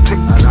 tick, tick.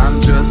 And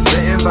I'm just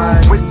sitting by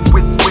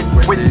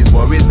with these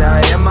worries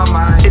that are in my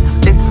mind.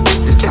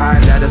 It's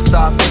time that I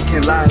stop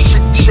thinking like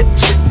shit.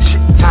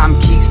 Time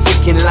keeps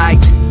ticking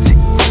like,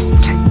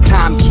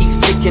 time keeps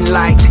ticking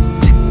like,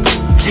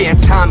 yeah,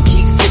 time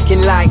keeps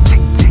ticking like,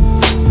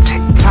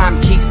 time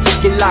keeps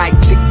ticking like,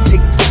 tick,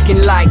 tick,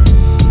 ticking like.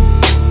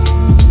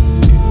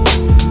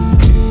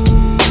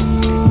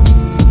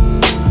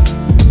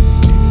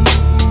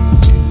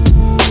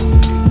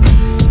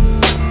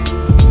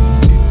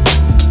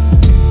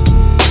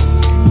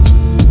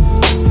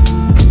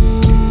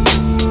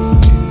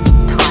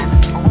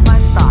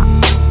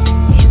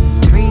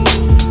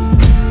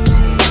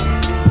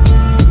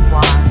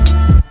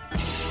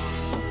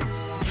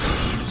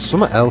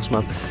 Something else,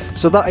 man.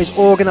 So that is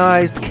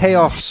Organised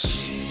Chaos.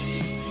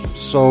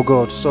 So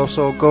good,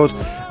 so good.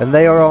 And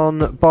they are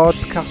on Board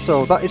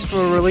Picasso. That is for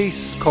a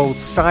release called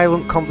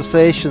Silent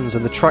Conversations,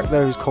 and the track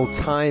there is called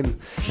Time,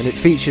 and it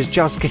features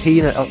Jazz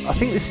Kahina. I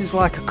think this is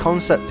like a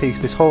concept piece.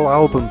 This whole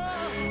album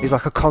is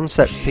like a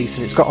concept piece,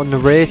 and it's got a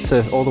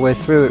narrator all the way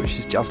through it, which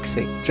is Jazz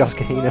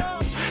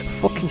Kahina.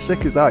 Fucking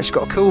sick as that. She's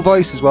got a cool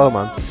voice as well,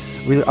 man.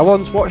 I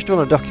once watched her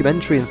on a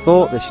documentary and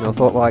thought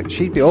like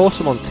she'd be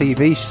awesome on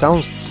TV. She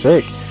sounds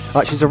sick.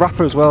 Like, she's a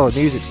rapper as well, and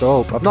music's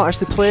dope. I've not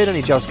actually played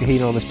any Jazz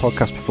Kahina on this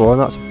podcast before, and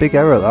that's a big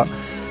error, that.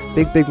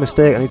 Big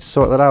mistake, I need to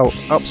sort that out.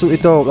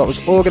 Absolutely dope. That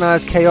was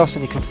Organised Chaos,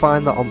 and you can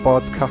find that on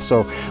Board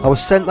Picasso. I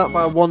was sent that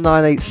by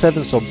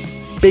 1987, so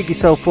big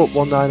yourself up,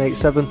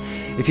 1987.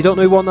 If you don't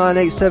know who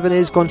 1987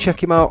 is, go and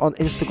check him out on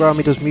Instagram.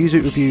 He does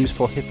music reviews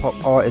for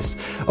hip-hop artists.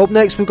 Up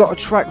next, we've got a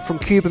track from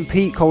Cuban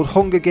Pete called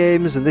Hunger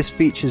Games, and this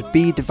features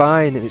Be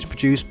Divine, and it's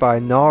produced by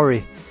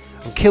Nari.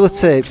 On Killer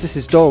Tapes, this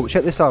is dope.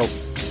 Check this out.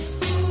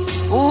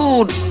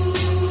 Food!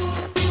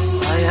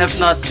 I have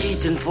not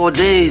eaten for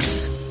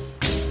days.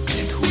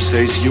 And who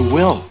says you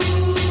will?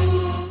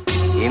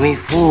 Give me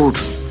food,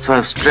 so I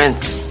have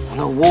strength when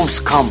the wolves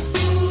come.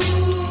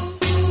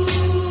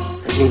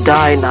 Let me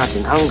die not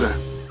in hunger,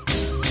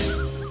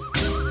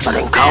 but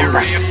in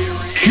combat.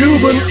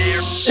 Cuban!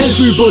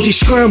 Everybody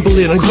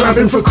scrambling and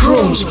grabbing for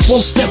crumbs.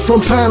 One step from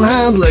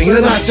panhandling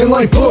and acting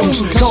like bums.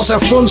 Can't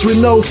have funds with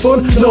no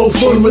fun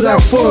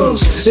without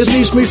funds. It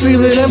leaves me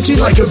feeling empty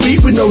like a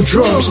beat with no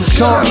drums.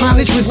 Can't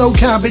manage with no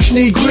cabbage,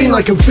 need green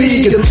like a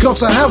vegan. Got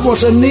to have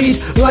what I need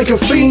like a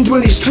fiend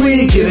when he's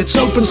tweaking. It's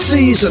open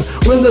season,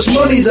 when there's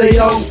money they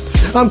owe.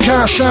 I'm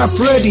cash app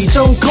ready,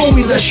 don't call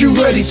me unless you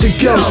ready to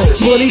go.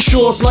 Money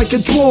short like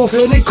a dwarf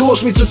and it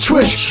caused me to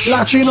twitch.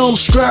 Latching on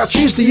scratch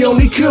is the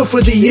only cure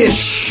for the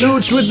itch.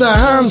 Dudes with their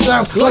hands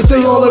out like they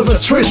Oliver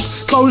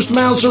Twist. Closed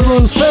mouths are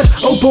unfed,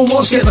 open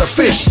ones get the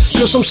fist.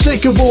 Cause I'm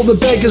sick of all the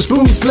beggars,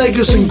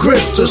 bootleggers and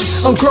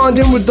grifters. I'm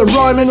grinding with the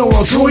rhyming or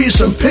I'll draw you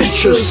some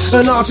pictures.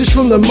 An artist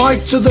from the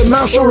mic to the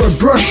mouse or a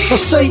brush. I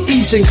stay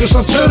eating cause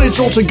I turn it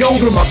all to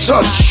gold with my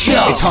touch.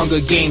 It's Hunger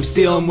Games,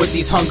 dealing with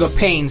these hunger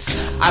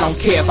pains. I don't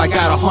care if I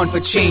gotta hunt for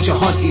change or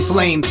hunt these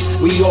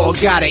lames. We all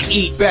gotta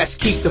eat, best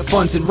keep the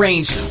funds in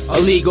range.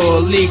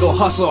 Illegal,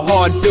 hustle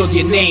hard, build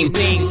your name.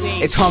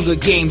 It's Hunger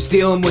Games,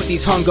 dealing with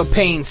these hunger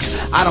pains.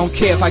 I don't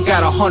care if I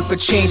gotta hunt for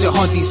change or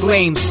hunt these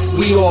lames.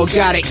 We all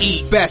gotta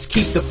eat, best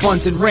keep the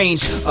funds in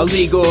range.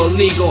 Illegal,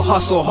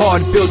 hustle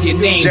hard, build your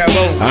name.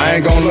 I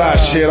ain't gonna lie,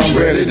 shit, I'm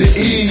ready to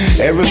eat.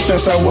 Ever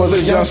since I was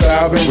a youngster,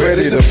 I've been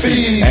ready to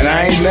feed. And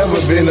I ain't never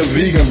been a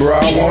vegan, bro,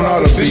 I want all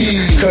the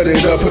beef. Cut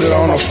it up, put it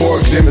on a fork,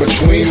 then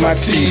between my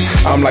teeth.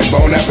 I'm like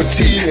Bon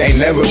Appetit,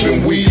 ain't never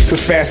been weak. Cause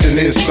fashion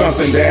is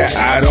something that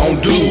I don't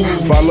do.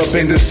 Fall up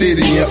in the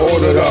city and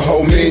order the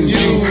whole menu.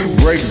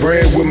 Break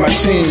bread with my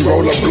team,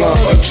 roll a blunt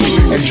or two.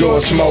 Enjoy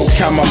smoke,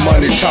 count my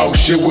money, talk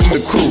shit with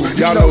the crew.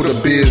 Y'all know the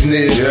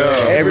business.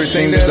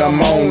 Everything that I'm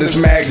on is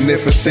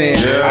magnificent.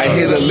 I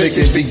hit a lick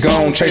and be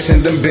gone,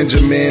 chasing them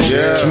Benjamins.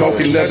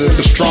 Smoking nothing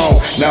for strong.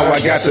 Now I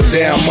got the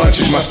damn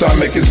munchies. My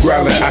stomach is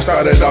growling. I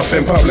started off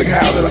in public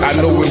housing. I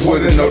knew it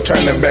wouldn't, no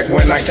turning back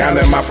when I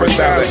counted my first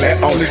thousand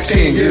at only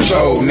 10 years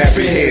old.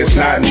 Nappy heads,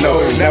 not no.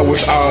 Now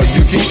it's all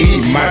you can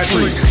eat, my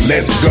treat.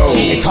 Let's go.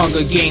 It's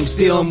Hunger Games,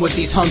 dealing with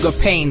these hunger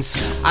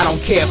pains. I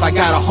don't care if I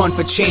gotta hunt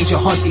for change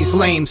or hunt these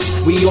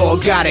lames. We all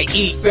gotta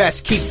eat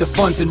best, keep the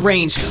funds in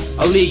range.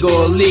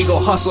 Illegal,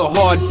 hustle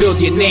hard, build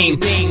your name.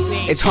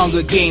 It's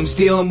Hunger Games,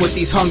 dealing with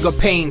these hunger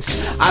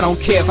pains. I don't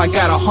care if I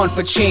gotta hunt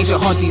for change or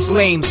hunt these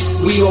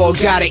lames. We all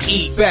gotta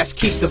eat best,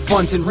 keep the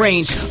funds in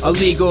range.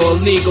 Illegal,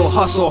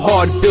 hustle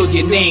hard, build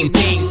your name.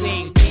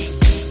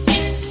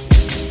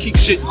 Keep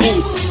shit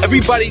cool.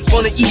 Everybody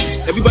wanna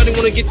eat. Everybody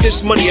wanna get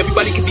this money.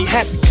 Everybody can be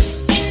happy.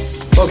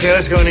 Okay,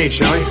 let's go and eat,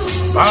 shall we?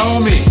 By all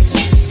means.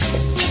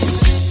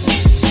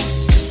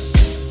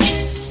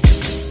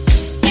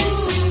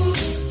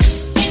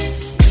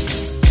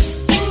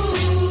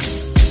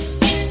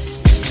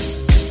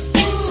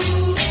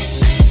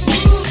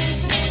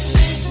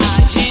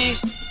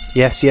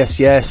 Yes.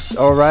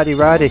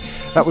 Alrighty.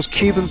 That was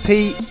Cuban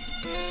Pete.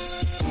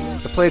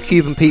 I play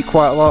Cuban Pete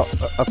quite a lot.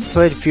 I've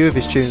played a few of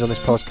his tunes on this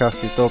podcast.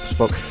 He's dope as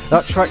fuck.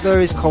 That track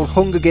there is called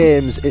Hunger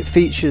Games. It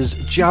features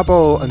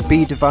Jabbo and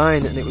B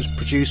Divine, and it was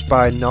produced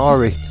by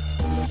Nari.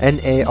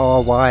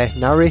 N-A-R-Y.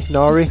 Nari?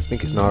 I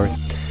think it's Nari.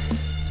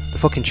 The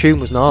fucking tune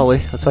was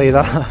gnarly, I'll tell you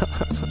that.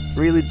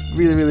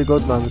 Really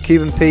good, man.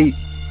 Cuban Pete,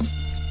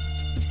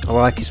 I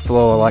like his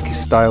flow, I like his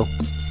style.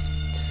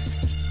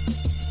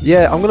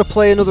 Yeah, I'm going to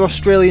play another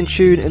Australian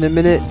tune in a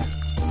minute,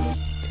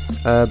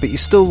 but you're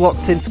still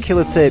locked into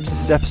Killer Tapes.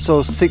 This is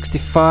episode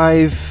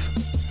 65.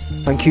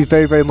 Thank you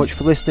very, very much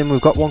for listening. We've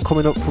got one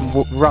coming up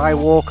from Rye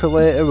Walker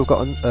later. We've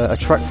got a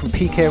track from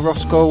PK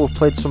Roscoe. We've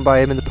played some by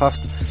him in the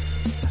past.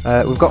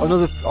 We've got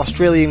another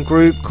Australian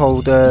group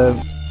called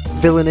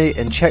Villainy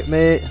and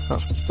Checkmate.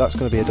 That's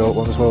going to be a dope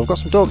one as well. We've got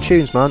some dope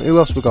tunes, man. Who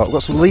else have we got? We've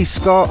got some Lee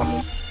Scott.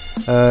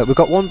 We've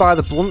got one by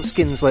the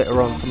Bluntskins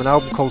later on from an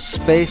album called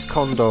Space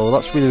Condo.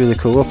 That's really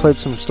cool. I've played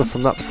some stuff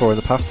from that before in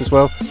the past as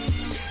well.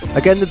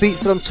 Again, the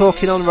beats that I'm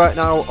talking on right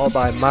now are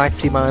by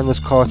Mighty Mindless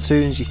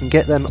Cartoons. You can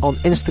get them on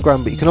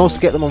Instagram, but you can also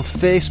get them on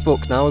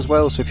Facebook now as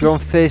well. So if you're on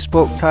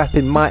Facebook, type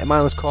in Mighty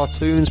Mindless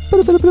Cartoons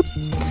and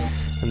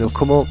they'll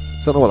come up.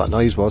 Don't know what that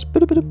noise was. I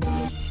think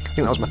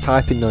that was my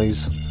typing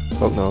noise.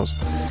 Fuck knows.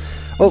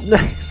 Up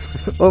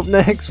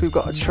next we've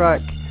got a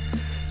track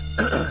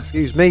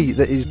excuse me,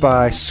 that is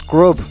by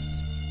Scrub,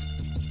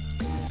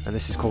 and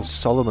this is called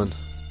Solomon.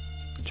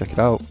 Check it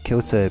out.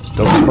 Killer Tapes.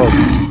 Don't fuck.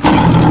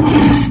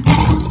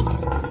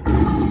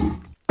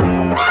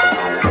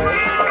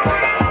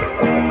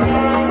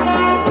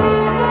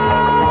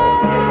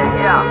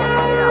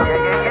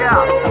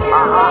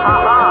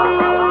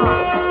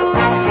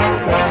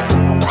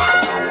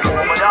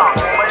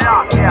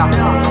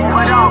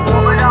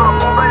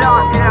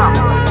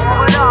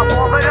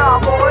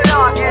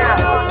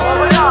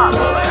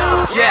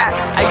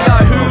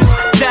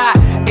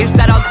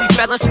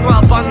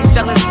 Scrub only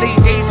selling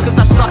CDs cause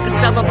I suck at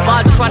selling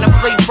bud. Trying to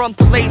flee from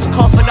police,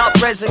 coughing up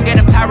resin,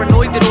 getting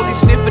paranoid that all these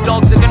sniffer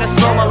dogs are gonna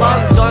smell my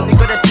lungs. Only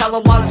gonna tell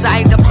them once I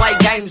ain't to play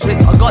games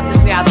with. I got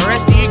this now, the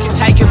rest of you can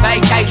take a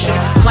vacation,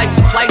 play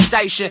some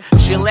PlayStation,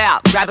 chill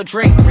out, grab a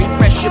drink,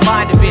 refresh your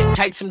mind a bit,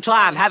 take some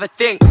time, have a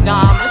think.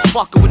 Nah, I'm just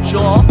fucking with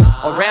y'all,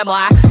 or am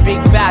I?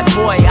 Big bad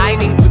boy, I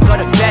ain't even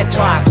got a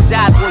bedtime.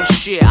 Sad boy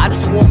shit, I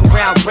just walk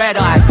around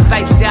red-eyed,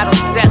 spaced out on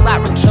set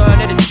like Return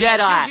of the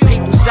Jedi.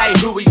 People say,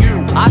 who are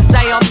you? I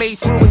say I'm me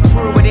through and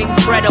through and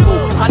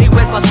incredible. Honey,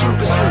 where's my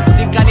super suit?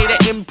 Think I need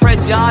to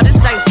impress ya? This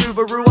ain't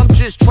Subaru, I'm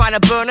just trying to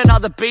burn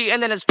another beat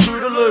and then it's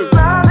toodaloo. The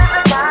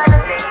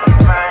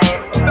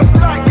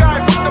black guy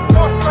with the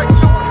boss like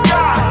Luke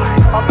Sky.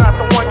 I'm not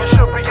the one you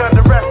should be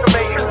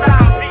underestimating.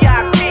 I'm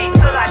VIP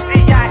till I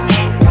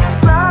D.I.E.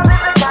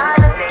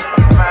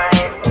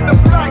 The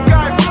black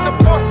guy with the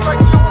boss like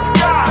Luke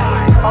Sky.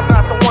 I'm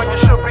not the one you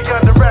should be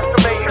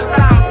underestimating.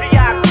 I'm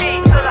VIP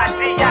till I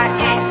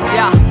D.I.E.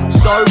 Yeah,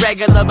 so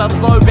regular but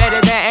flow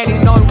better than any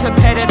known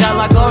competitor.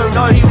 Like, oh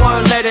no, he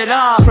won't let it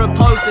up.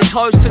 Propose a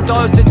toast to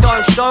those that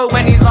don't show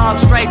any love.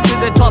 Straight to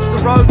the top's the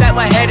road that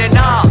we're heading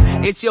up.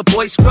 It's your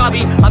boy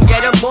Scrubby, I'm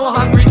getting more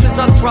hungry cause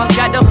I'm drunk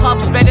at the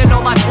pub, spending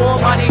all my tour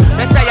money.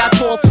 They say I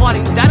talk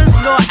funny, that is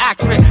not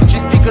accurate.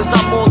 Just because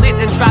I'm more lit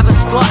than Travis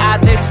Scott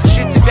ad-libs.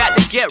 Shit's about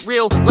to get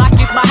real, like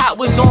if my hat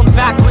was on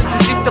backwards.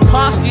 As if the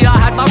past year I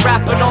had my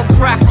rapping on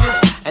practice.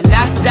 And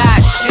that's that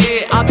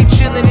shit, I'll be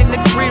chilling in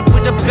the crib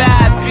with a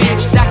bad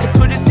bitch that can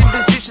put us in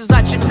positions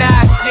like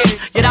gymnastics.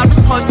 Yet I'm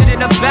just posted in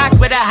the back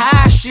where the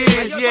hash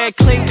is. Yeah,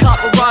 clean cut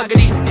but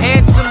ruggedy,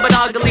 handsome but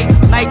ugly.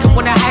 Make them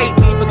wanna hate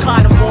me but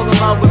kinda fall in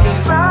love with me.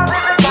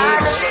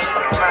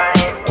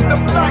 The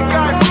black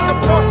guy with the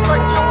boss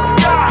like Luke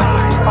Sky.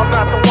 I'm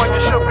not the one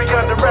you should be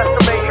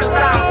underestimating.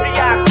 I'm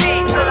VIP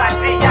till I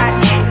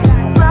D.I.E.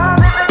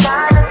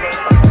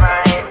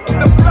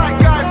 The black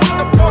guy with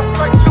the boss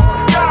like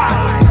Luke Sky.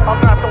 I'm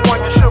not the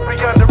one you should be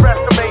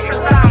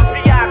underestimating. I'm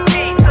VIP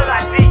till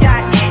I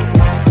D.I.E.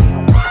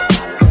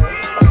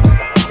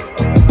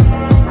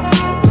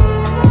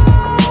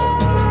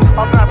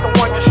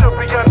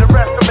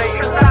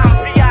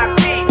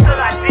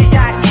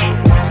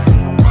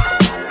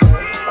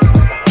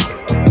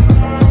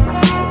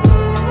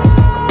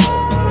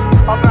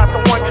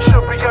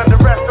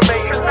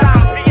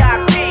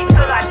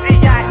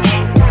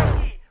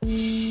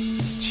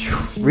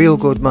 Real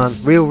good, man.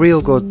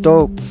 Real good.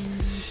 Dope.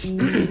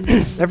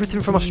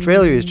 Everything from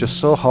Australia is just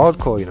so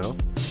hardcore, you know.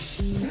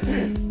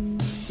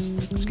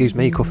 Excuse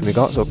me, coughing my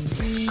guts up.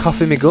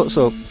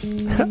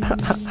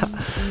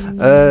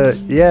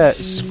 Yeah,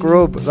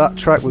 Scrub, that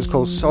track was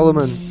called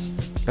Solomon.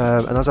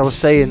 And as I was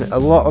saying, a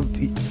lot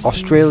of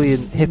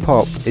Australian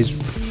hip-hop is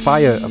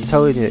fire, I'm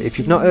telling you. If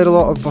you've not heard a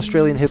lot of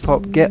Australian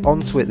hip-hop, get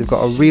onto it. They've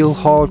got a real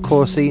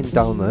hardcore scene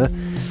down there,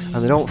 and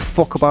they don't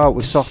fuck about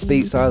with soft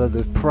beats either.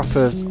 They're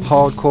proper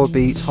hardcore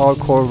beats,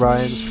 hardcore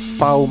rhymes,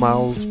 foul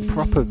mouths,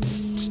 proper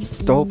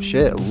dope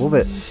shit. I love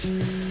it.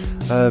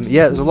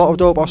 Yeah, there's a lot of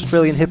dope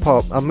Australian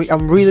hip-hop.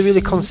 I'm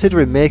really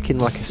considering making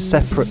like a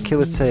separate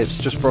Killer Tapes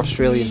just for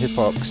Australian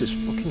hip-hop, because it's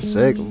fucking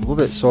sick. I love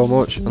it so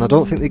much, and I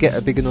don't think they get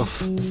a big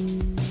enough,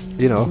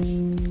 you know,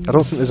 I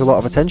don't think there's a lot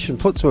of attention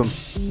put to them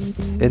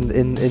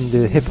in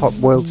the hip-hop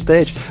world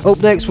stage.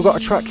 Up next, we've got a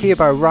track here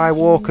by Rye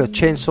Walker,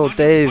 Chainsaw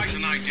Dave.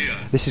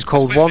 This is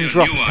called One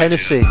Drop of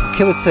Hennessy,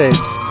 Killer Tapes.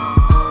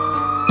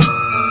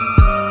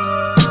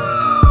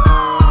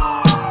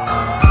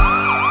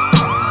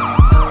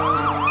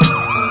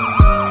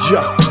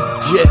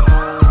 Yeah.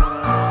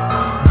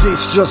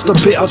 This just a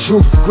bit of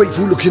truth.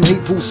 Grateful looking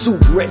hateful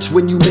soup. Wretch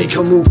when you make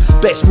a move.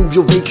 Best move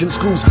your vacant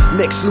screws.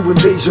 Next slew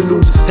invasion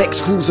looms.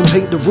 Hex crews and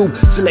paint the room.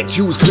 Select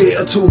use, create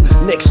a tomb.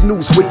 Next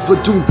news, wait for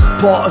doom.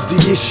 Part of the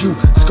issue.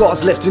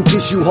 Scars left in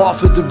tissue.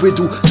 Half of the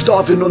riddle.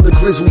 Starving on the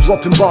grizzle.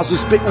 Dropping bars with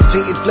spittle.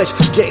 Tainted flesh.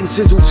 Getting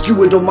sizzled.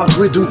 Skewered on my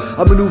griddle.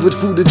 I maneuvered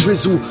through the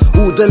drizzle.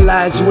 All the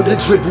lies, all the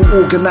dribble.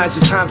 Organised,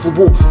 it's time for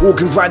war.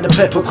 Organ grind the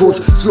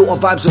peppercorns.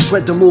 Slaughter vibes and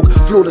shred the morgue.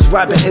 Flawless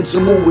rabbit heads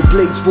and more. With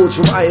blades forged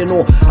from iron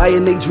ore.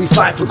 Iron age we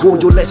fight for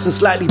gold. Your lesson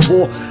slightly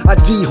poor. I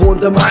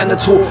dehorned the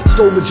Minotaur.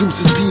 Stole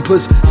Medusa's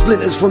peepers.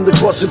 Splinters from the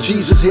cross of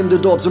Jesus.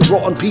 Hindered odds and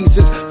rotten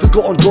pieces.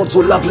 Forgotten gods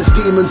or loveless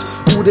demons.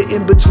 All the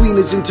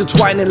in-betweeners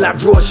intertwining like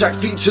Rorschach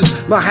features.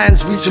 My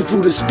hands reaching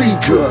through the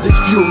speaker. This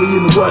fury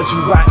in the words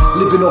we write.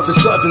 Living off a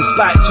serpent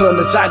spite. Turn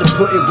the tide and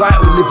put it right.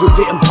 Or live with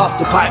it and puff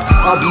the pipe.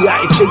 I'll be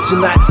at it chasing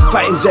that.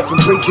 Fighting death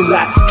and breaking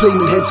light.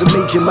 Claiming heads and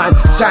making man.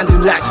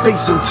 Sounding like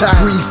space and time.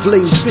 Breathe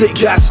flames, spit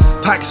gas.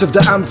 Packs of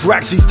the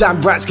anthrax. These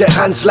damn rats get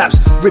hand slaps.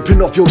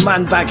 Ripping off your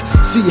man bag.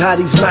 See how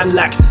these man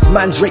lack.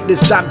 Mandrake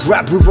this damp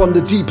rap. We're on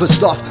the deeper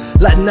stuff.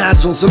 Like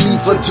Nas on some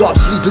ether drop.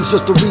 Sleep is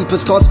just a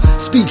reaper's cause.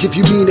 Speak if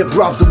you mean it,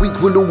 bruv. The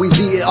weak will always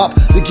eat it up.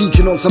 The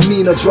geeking on some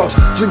meaner drops.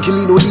 Drinking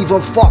lean or leave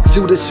on fuck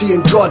till they're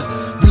seeing God.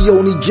 We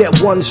only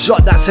get one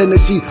shot, that's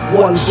Hennessy,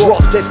 one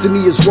drop.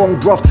 Destiny is wrong,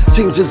 bruv.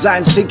 Change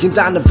designs, taking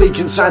down the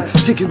vacant sign.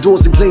 Kicking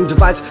doors and claim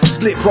divides.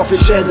 Split profit,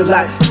 share the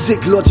light.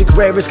 Sick logic,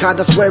 rarest kind,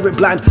 I swear it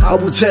blind. I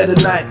will tear the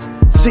night.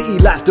 City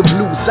like the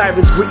blue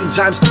sirens, gritty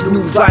times,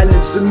 new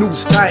violence, the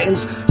news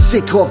titans.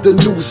 Sick of the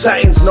new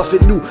sightings,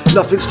 nothing new,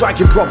 nothing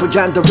striking.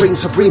 Propaganda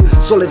reigns supreme.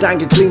 Solid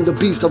anger claim the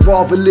beast. I'd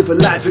rather live a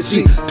life and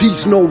see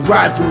peace, no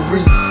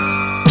rivalries.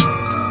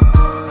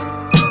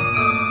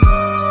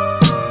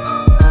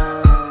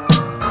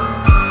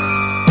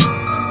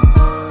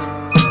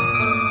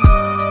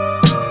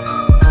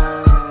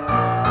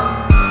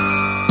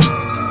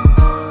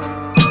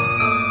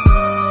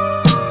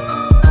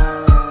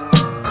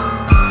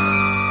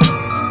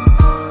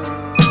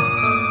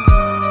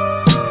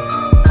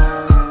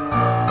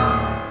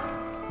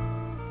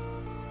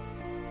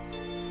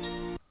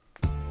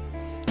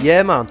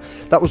 Yeah, man,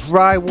 that was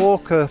Rye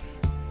Walker,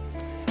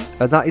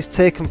 and that is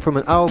taken from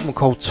an album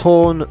called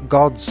Torn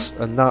Gods,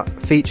 and that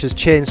features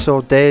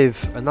Chainsaw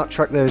Dave, and that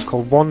track there is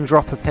called One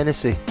Drop of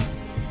Hennessy.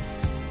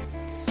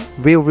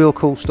 Real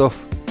cool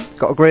stuff.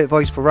 Got a great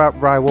voice for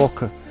Rye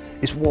Walker.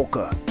 It's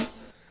Walker.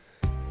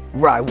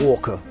 Rye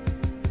Walker.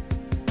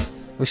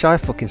 Wish I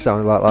fucking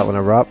sounded like that when I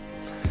rap.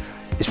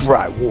 It's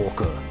Rye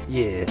Walker.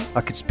 Yeah,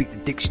 I could speak the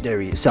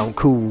dictionary, it sound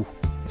cool.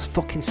 It's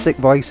fucking sick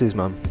voices,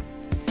 man.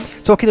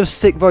 Talking of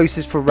sick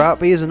voices for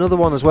rap, here's another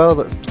one as well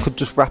that could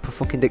just rap a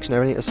fucking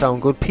dictionary and it'll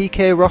sound good.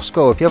 PK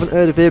Roscoe. If you haven't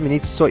heard of him, you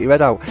need to sort your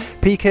head out.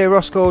 PK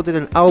Roscoe did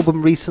an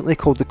album recently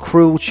called The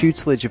Cruel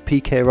Tutelage of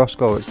PK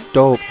Roscoe. It's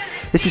dope.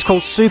 This is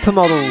called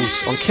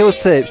Supermodels on Killer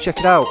Tapes. Check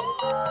it out.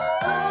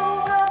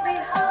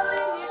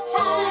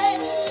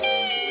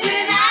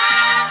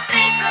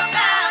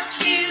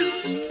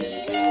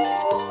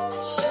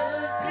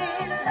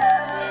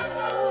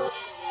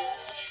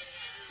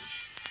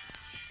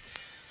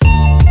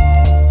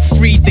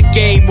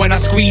 Game when I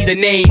squeeze a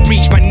name,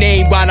 preach my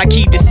name while I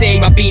keep the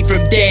same. I've been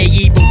from there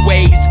either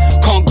ways.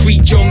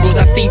 Concrete jungles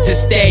I seem to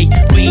stay,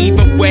 but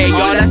either way,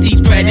 all I see's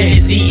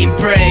predators eating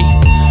prey.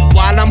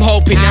 While I'm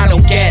hoping I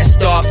don't get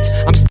stopped,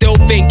 I'm still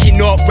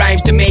thinking up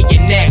rhymes to make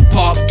your neck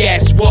pop.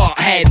 Guess what?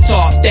 Head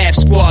top, death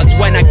squads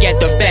when I get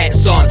the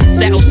bets on.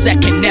 Settle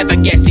second, never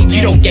guessing,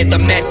 you don't get the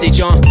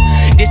message on.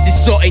 This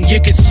is something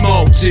you can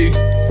smoke to.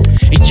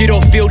 And you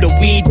don't feel the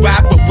weed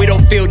rap, but we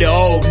don't feel the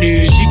old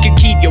news. You can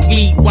keep your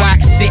weed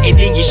wax sitting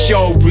in your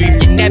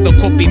showroom. You never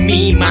could be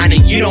me, man,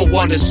 and you don't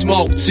want to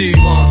smoke too.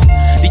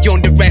 They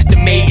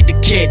underestimated the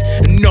kid,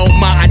 and no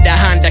matter the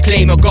hand, I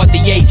claim I got the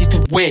aces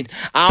to win.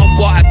 I don't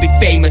wanna be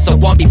famous, I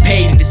want to be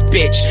paid in this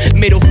bitch.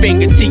 Middle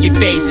finger to your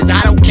faces,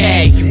 I don't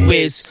care you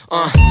is.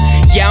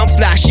 Yeah, I'm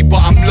flashy,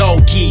 but I'm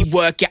low-key.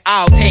 work it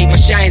out. Take my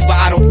shines, but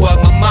I don't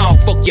work my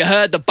mouth. Fuck you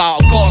heard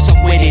about, of course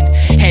I'm winning.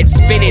 Head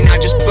spinning, I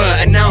just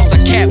burnt an ounce. I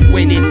kept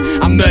winning.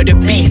 I murder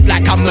beats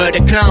like I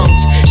murder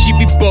clowns. She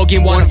be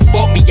bugging, wanna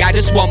fuck me, I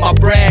just want my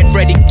bread.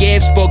 Freddie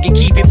Gibbs bugging,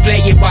 keep it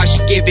playing while she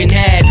giving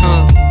head,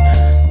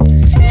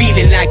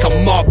 Feeling like a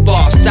mob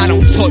boss. I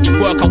don't touch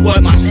work, I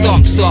work my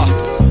socks off.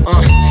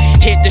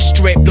 Hit the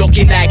strip,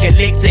 looking like a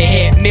lick to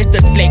hit. Mr.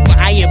 Slick, but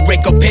I ain't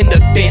Rick up in the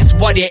bits.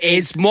 What it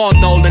is, more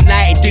Nolan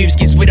Light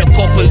doobskis with a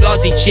couple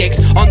Aussie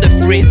chicks on the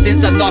fritz.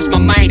 Since I lost my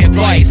mind, I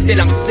got it, still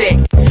I'm sick.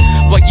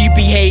 While you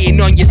be hating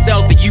on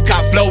yourself that you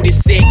can't flow this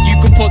sick. You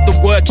can put the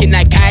work in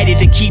like I did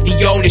to keep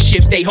the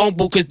ownership. Stay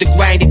humble cause the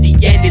grind at the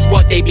end is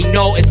what they be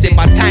noticing.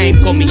 My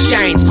time coming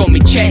shines, come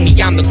and check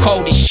me, I'm the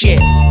coldest shit.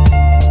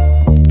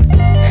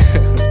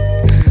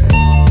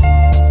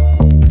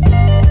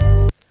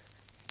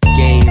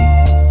 Game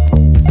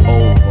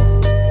over.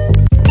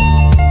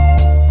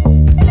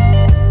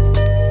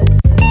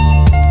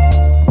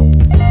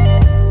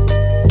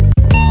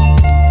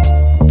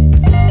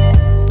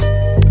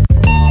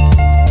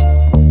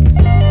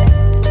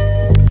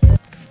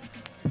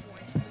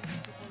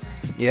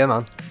 Yeah,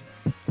 man. What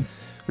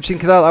do you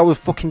think of that? That was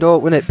fucking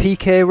dope, wasn't it?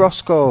 PK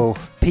Roscoe.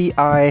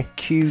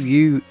 P-I-Q-U-E-P-Q-U-E.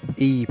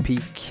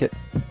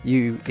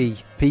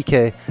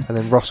 PK, and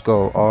then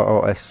Roscoe,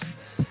 R-O-S-C-O-E.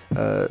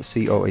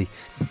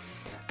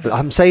 But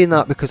I'm saying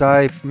that because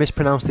I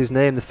mispronounced his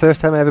name. The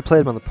first time I ever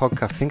played him on the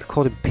podcast, I think I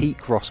called him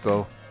Peak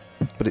Roscoe.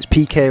 But it's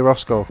PK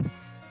Roscoe.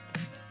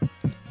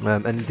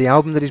 And the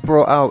album that he's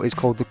brought out is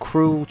called The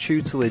Cruel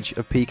Tutelage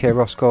of PK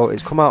Roscoe.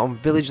 It's come out on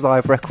Village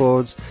Live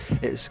Records.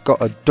 It's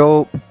got a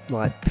dope,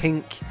 like,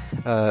 pink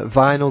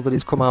vinyl that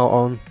it's come out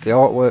on. The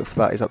artwork for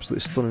that is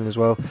absolutely stunning as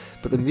well.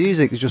 But the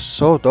music is just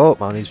so dope,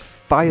 man. He's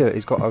fire.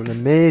 He's got an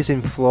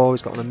amazing flow.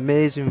 He's got an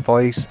amazing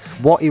voice.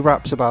 What he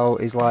raps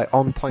about is, like,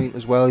 on point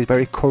as well. He's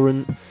very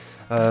current.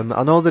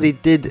 I know that he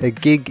did a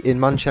gig in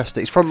Manchester.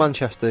 He's from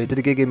Manchester. He did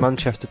a gig in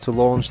Manchester to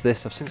launch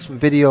this. I've seen some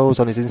videos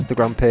on his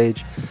Instagram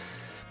page.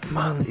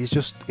 Man,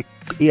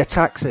 he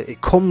attacks it.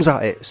 It comes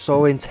at it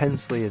so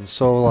intensely and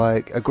so,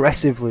 like,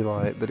 aggressively,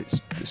 like, but it's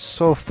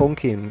so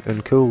funky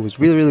and cool. It's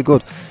really, really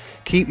good.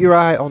 Keep your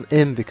eye on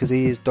him because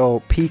he is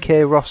dope.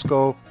 PK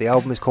Roscoe. The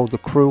album is called The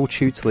Cruel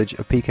Tutelage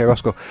of PK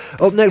Roscoe.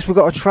 Up next, we've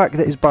got a track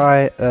that is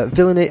by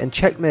Villainy and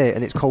Checkmate,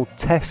 and it's called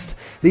Test.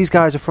 These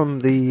guys are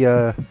from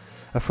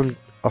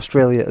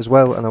Australia as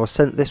well, and I was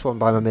sent this one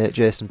by my mate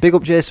Jason. Big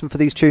up Jason for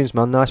these tunes,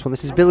 man. Nice one.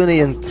 This is Villainy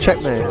and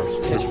Checkmate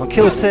on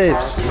Killer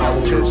Tapes. So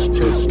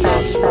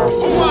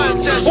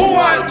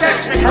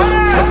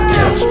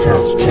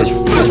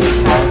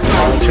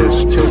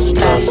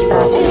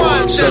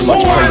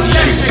much crazy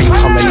shit's been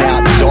coming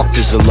out.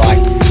 Doctors are like,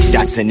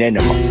 that's an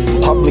enema.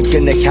 Public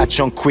gonna catch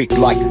on quick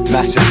like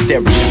mass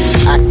hysteria.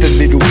 Act a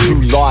little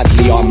too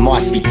lively, I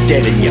might be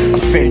deading you,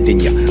 offending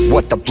you.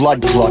 What the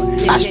blood clot?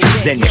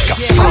 AstraZeneca.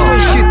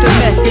 Don't shoot the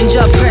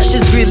messenger,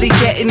 pressure's really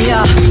getting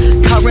ya.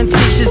 Current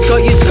stitches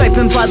got you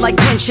scraping blood like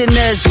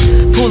pensioners.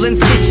 Pulling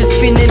stitches,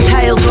 spinning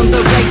tails on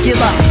the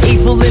regular.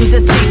 Evil and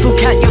deceitful,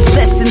 count your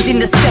blessings in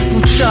the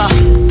sepulture.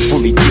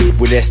 Fully dipped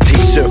with ST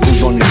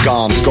circles on the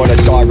gums. Got a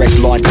direct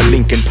line to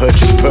Lincoln,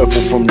 purchase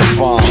purple from the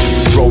farm.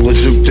 Roll a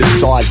zoot the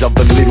size of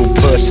a little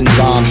person's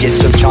arm. Get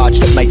so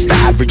charged it makes the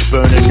average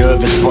burner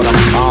nervous, but I'm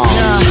calm.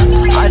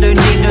 Nah, I don't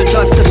need no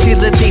drugs to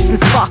feel a decent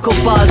sparkle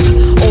buzz.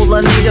 All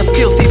I need are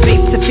filthy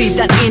beats to feed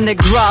that inner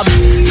grub.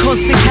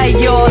 Constant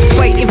chaos,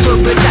 waiting for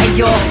a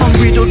day off. I'm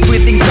riddled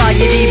with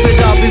anxiety, but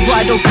I'll be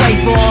right or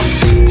grave off.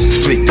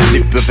 Split the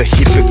lip of a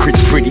hypocrite,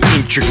 pretty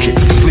intricate.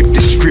 Flip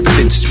the script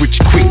and switch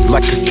quick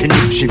like a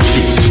conniption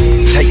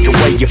fit. Take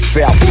away your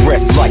foul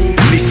breath like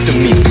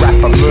Listerine. Rap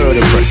a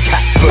murderer,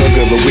 cat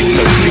burglar with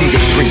no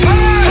fingerprints.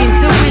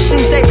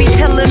 Intuitions, they be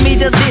telling me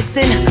to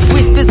listen.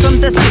 Whispers from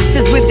the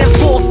sisters with their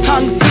forked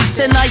tongues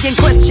hissing. I ain't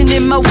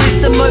questioning my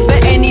wisdom over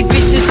any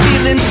bitch's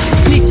feelings.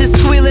 Snitches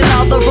squealing,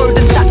 all the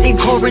rodents that need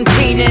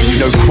quarantining.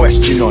 No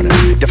question on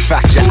it, the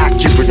facts are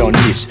accurate on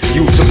this.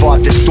 You'll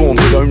survive the storm,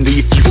 but only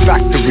if you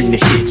factor in the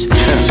hits.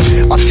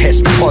 I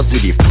test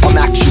positive, I'm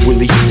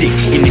actually sick.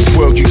 In this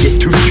world you get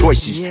two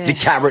choices, the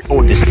carrot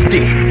or the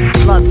stick.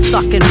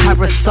 Blood-sucking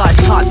parasite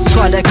types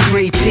try to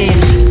creep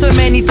in. So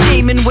many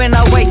scheming, when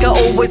I wake I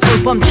always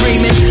hope I'm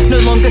dreaming. No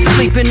longer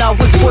sleeping, I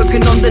was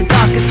working on the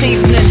darkest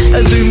evening.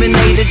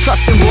 Illuminated,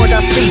 trusting what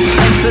I see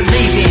and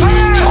believing.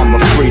 I'm a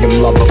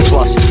freedom lover,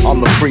 plus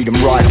I'm a freedom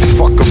rider.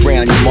 Fuck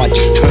around, you might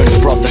just turn a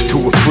brother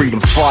to a freedom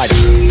fighter.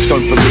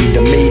 Don't believe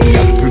the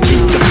media who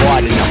keep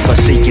dividing us. I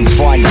seek and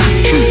find the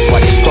truth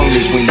like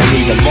stoners when they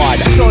need a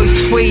lighter. So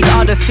sweet,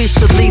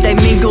 artificially they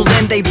mingle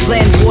and they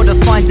blend. Water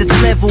finds its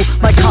level,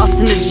 my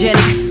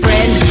carcinogenic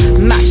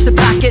friend. Match the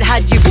packet,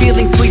 had you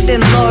feeling sweet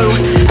then low.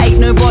 Ain't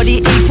nobody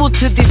equal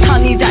to this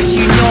honey that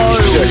you know.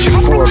 Searching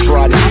for a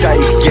brighter day,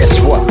 guess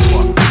what?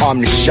 I'm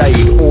the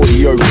shade,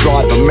 audio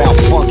driver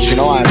malfunction. situation,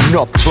 I am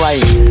not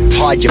playing.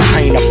 Hide your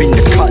pain up in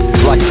the cut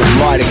like some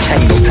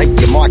lidocaine, or take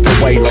your mic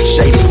away like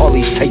Shady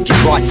Polly's take your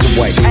rights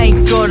away.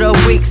 Ain't got a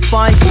weak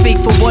spine, speak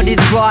for what is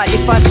right.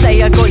 If I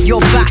say I got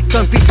your back,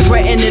 don't be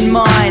threatening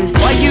mine.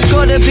 Why you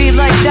gotta be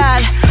like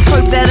that?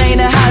 Hope that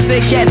ain't a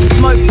habit. Get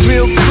smoked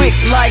real quick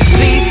like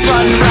beef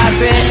run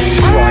rabbit.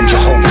 Grind your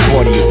whole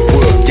body at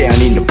work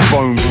down in the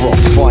bone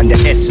broth. Find the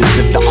essence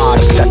of the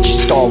artist that your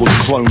style was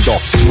cloned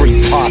off.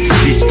 3 parts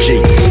this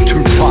G,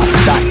 2 parts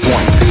that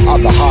one.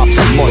 Other half's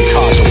a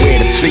montage of where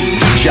the beat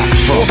was jacked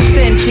from.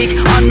 Authentic,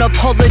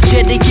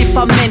 unapologetic if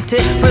I meant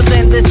it.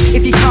 Relentless,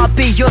 if you can't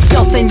be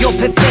yourself then you're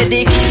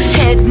pathetic.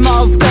 Head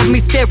miles got me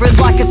staring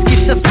like a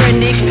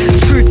schizophrenic.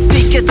 Truth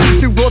seeker, see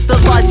through all the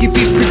lies you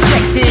be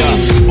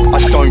projecting. I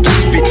don't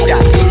spit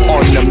that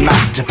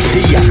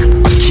onomatopoeia.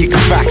 I kick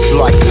facts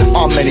like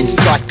I'm an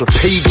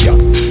encyclopedia.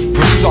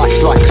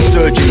 Precise like a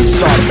surgeon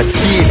inside of a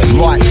theatre.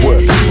 Light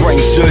work, brain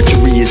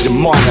surgery is a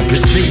minor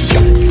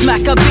procedure.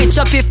 Smack a bitch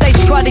up if they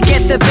try to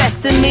get the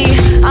best in me.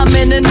 I'm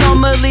an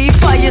anomaly,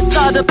 fire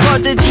starter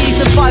prodigy.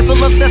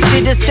 Survival of the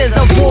fittest, there's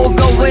a war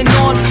going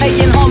on.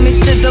 Paying homage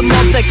to the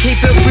mob that keep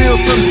it real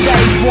from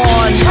day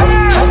one.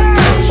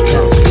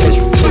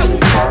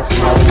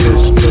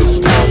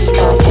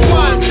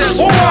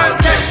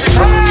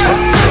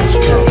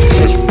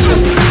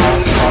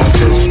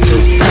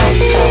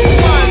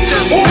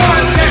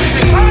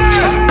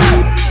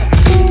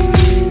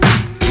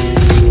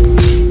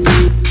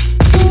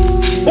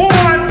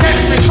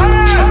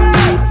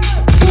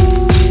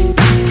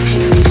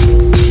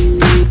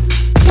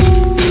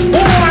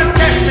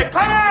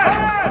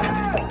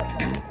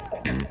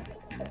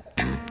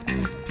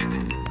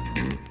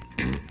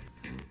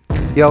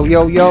 Yo,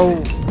 yo,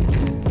 yo.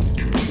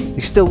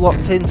 You're still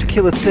locked in to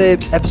Killer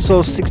Tapes,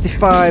 episode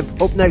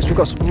 65. Up next, we've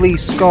got some Lee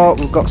Scott.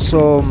 We've got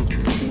some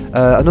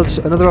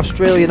another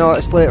Australian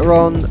artist later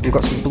on. We've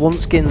got some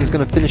Bluntskins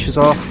going to finish us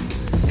off.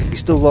 You're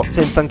still locked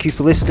in. Thank you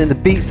for listening. The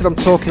beats that I'm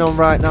talking on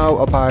right now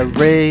are by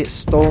Ray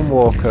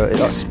Stonewalker.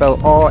 That's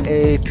spelled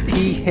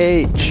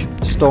R-A-P-H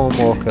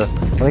Stonewalker.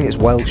 I think it's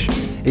Welsh.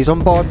 He's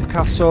on board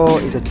Picasso.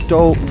 He's a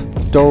dope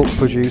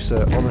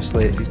producer,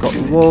 honestly. He's got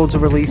loads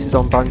of releases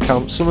on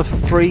Bandcamp. Some are for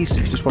free, so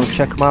if you just want to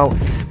check them out.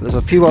 But there's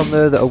a few on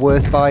there that are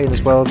worth buying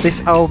as well.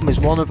 This album is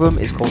one of them.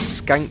 It's called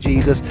Skank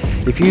Jesus.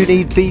 If you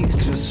need beats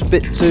to just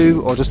spit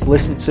to or just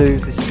listen to,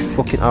 this is a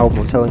fucking album,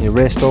 I'm telling you.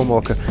 Ray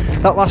Stonewalker.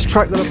 That last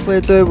track that I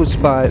played there was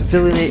by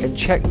Villainy and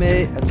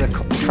Checkmate, and the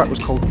track was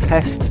called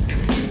Test.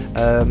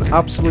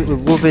 Absolutely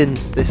loving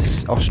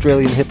this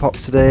Australian hip-hop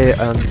today,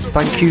 and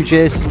thank you,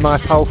 Jason, my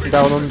pal from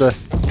down under.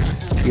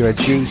 You're a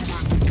G.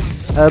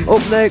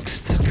 Up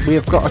next, we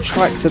have got a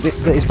track that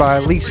is by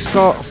Lee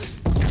Scott.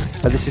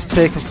 This is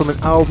taken from an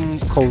album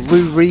called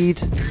Lou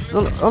Reed.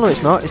 No,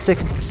 it's not. It's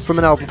taken from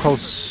an album called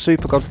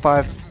Super God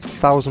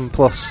 5000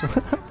 Plus.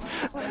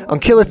 On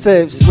Killer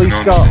Tapes, Lee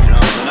Scott.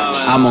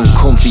 I'm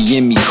uncomfy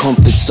in me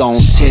comfort zone.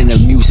 Turn the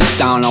music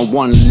down, I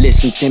wanna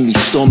listen to me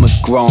stomach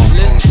groan.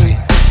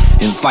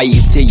 Invite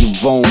you to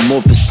your own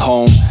mother's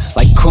home.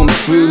 Like, come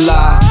through,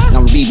 la,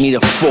 now leave me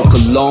the fuck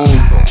alone.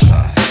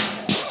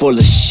 Full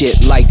of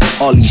shit like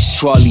Ollie's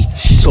trolley.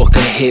 Took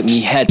a hit,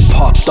 me head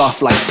popped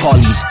off like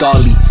Polly's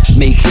dolly.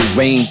 Make it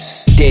rain,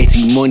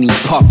 dirty money,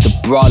 pop the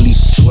brolly.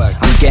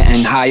 I'm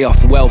getting high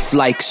off wealth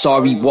like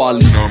sorry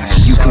Wally.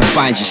 You can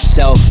find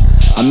yourself,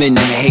 I'm in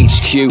the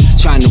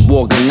HQ, trying to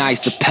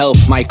organize the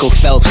pelf. Michael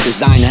Phelps,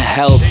 designer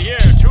health.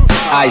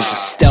 Eyes of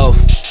stealth,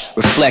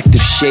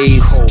 reflective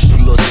shades.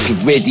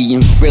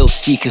 Floridian thrill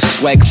seeker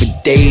swag for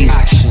days.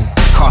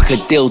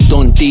 Crocodile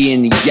Dundee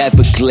in the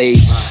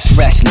Everglades.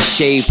 Freshly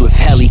shaved with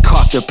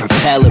helicopter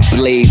propeller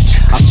blades.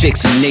 I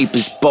fix a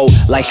neighbor's boat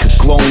like a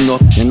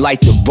grown-up, and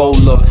light the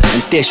roll-up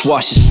and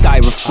dishwasher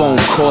styrofoam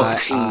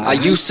cook. I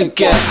used to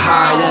get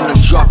high, then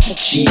I dropped the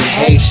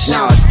GH.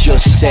 Now I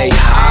just say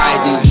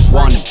hi, do you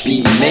wanna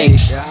be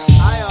mates?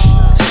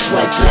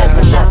 Swag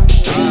level off the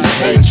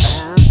PH.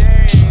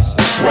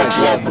 Swag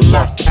level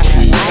off the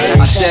PH.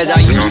 I said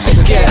I used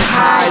to get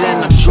high,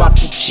 then I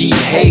dropped the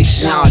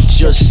GH. Now I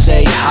just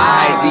say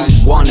hi, do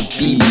you wanna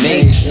be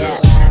mates?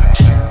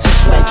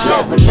 Swag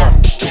level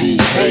off the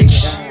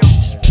PH.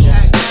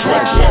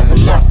 Swag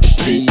level off the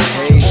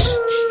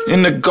PH.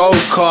 In the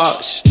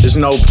go-karts, there's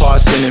no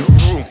parts in him.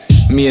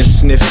 Me and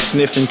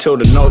sniff until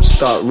the notes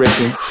start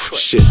ripping.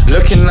 Shit,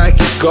 looking like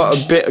he's got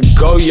a bit of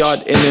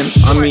go-yard in him.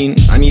 I mean,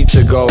 I need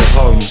to go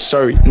home.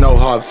 Sorry, no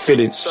hard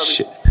feelings.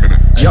 Shit.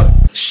 Yup,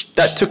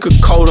 that took a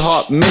cold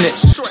heart minute.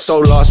 So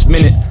last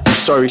minute. I'm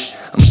sorry,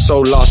 I'm so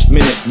last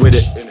minute with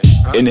it.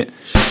 In it.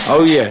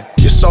 Oh yeah,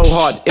 you're so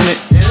hard in it.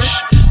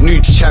 New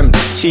champ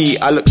T,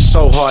 I look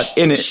so hard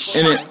in it.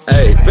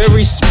 Ay,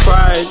 very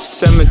surprised.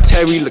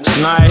 Cemetery looks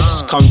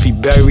nice. Comfy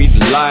buried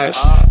alive.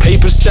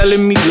 Paper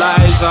selling me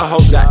lies. I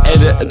hope that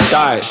editor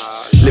dies.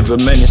 Live a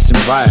menacing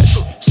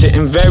vibe.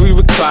 Sitting very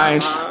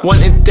reclined,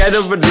 wanting dead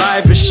or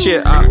alive, but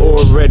shit, I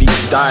already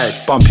died.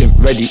 Bumping,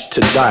 ready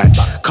to die.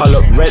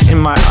 Colour red in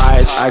my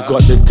eyes, I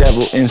got the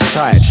devil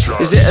inside.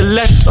 Is it a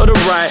left or the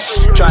right?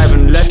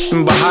 Driving left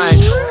and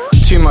behind.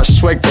 Too much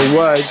swag for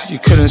words, you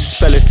couldn't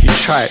spell if you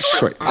tried.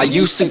 I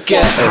used to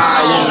get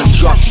high and I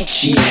dropped the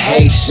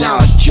GH. Now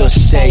I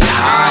just say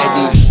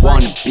hi, do you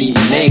wanna be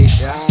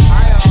mates?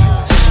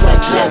 Swag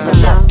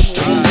level up the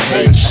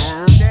PH.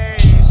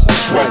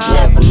 Swag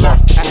level up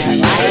the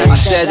PH. I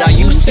said I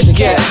used to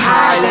get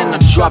high, then I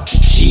dropped the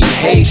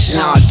GH.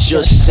 Now I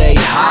just say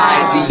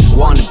hi, do you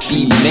wanna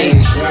be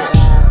mates?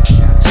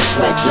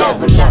 Swag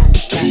level up the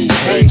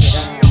PH.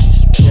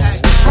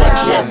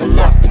 Swag level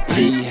up the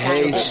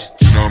PH.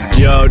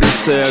 Yo, they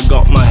say I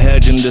got my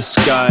head in the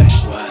sky.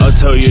 I'll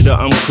tell you that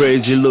I'm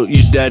crazy, look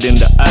you dead in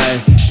the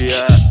eye.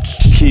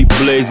 Keep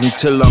blazing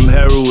till I'm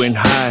heroin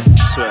high.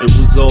 It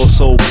was all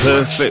so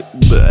perfect,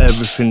 but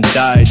everything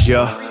died,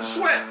 yeah.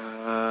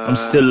 I'm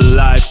still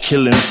alive,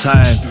 killing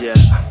time.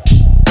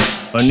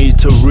 I need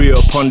to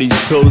re-up on these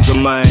pills of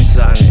mine.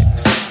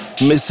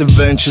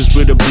 Misadventures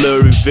with a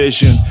blurry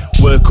vision.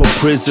 Work or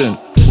prison,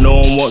 no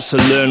one wants to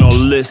learn or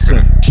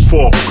listen.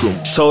 Fuck 'em.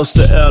 Toast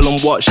to L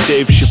and watch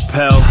Dave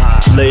Chappelle.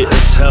 Late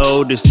as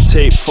hell, this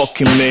tape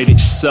fucking made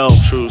itself.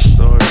 True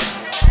story.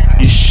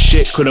 Your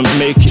shit couldn't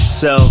make it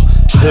sell.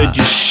 Heard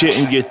your shit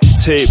and your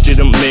tape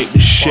didn't make the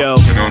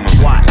shelf.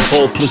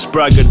 Hopeless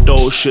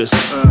braggadocious.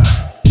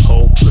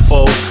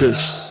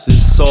 Focus,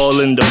 it's all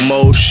in the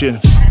motion.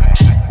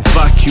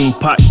 Vacuum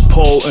pack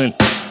potent.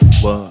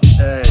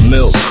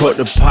 Milk cut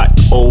the pack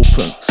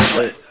open.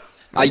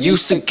 I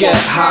used to get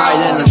high,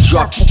 then I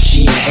dropped the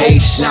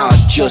GH. Now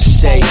I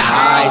just say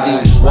hi,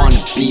 do you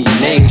wanna be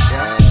mates?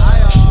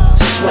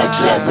 Swag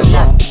level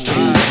up the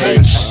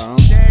PH.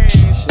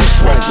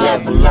 Swag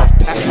level up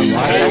the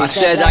PH. I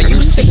said I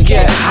used to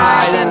get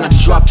high, then I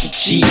dropped the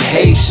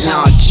GH.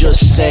 Now I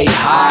just say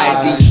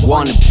hi, do you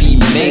wanna be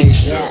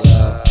mates?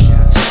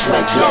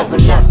 Swag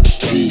level up the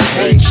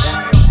PH.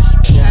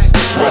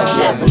 Swag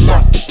level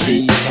up the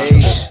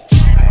PH.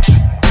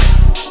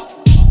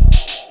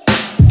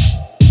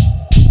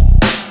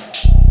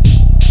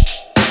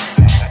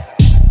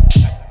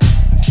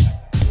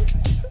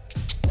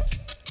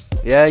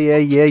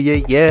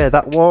 Yeah.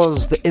 That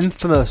was the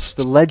infamous,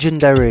 the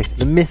legendary,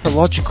 the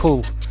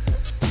mythological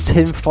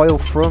Tinfoil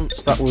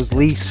Fronts. That was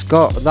Lee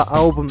Scott. That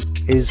album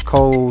is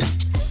called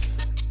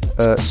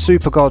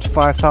Super God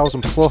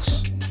 5000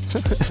 Plus.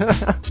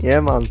 Yeah,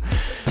 man.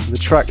 The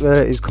track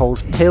there is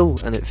called Hill,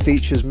 and it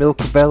features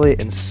Milcavelli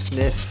and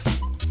Sniff.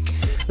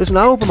 There's an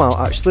album out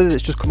actually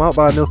that's just come out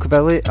by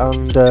Milcavelli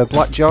and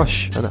Black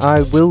Josh, and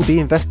I will be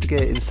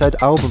investigating said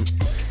album.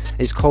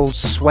 It's called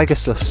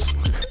Swegasus.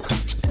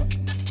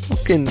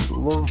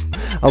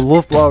 I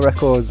love Blah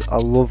Records. I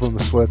love them,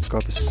 I swear to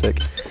God, this is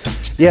sick.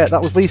 Yeah,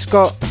 that was Lee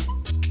Scott.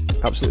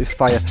 Absolutely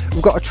fire.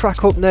 We've got a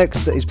track up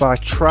next that is by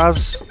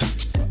Traz,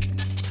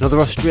 another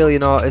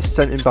Australian artist,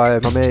 sent in by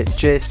my mate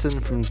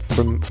Jason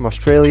from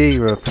Australia.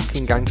 You're a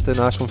fucking gangster,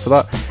 nice one for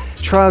that.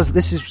 Traz,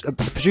 this is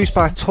produced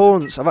by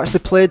Taunts. I've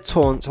actually played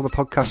Taunts on the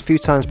podcast a few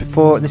times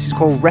before, and this is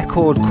called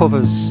Record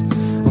Covers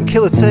on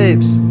Killer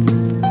Tapes.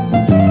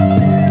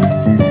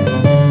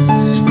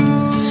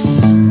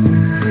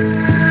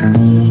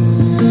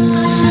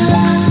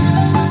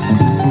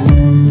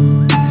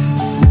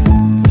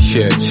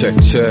 Yeah, check.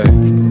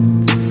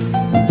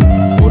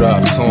 What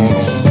up, Tom?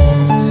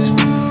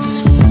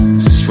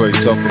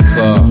 Straight upper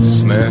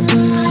class, man.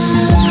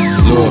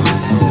 Look,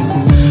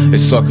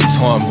 it's like a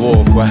time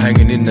warp. We're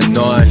hanging in the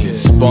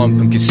 90s,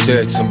 bumping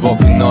cassettes and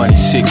rocking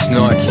 96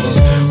 Nikes.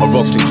 I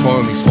rocked a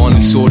chromie,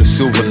 finally saw the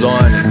silver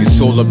lining. It's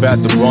all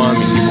about the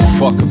rhyming, give a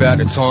fuck about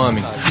the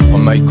timing. I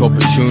make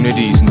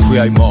opportunities and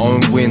create my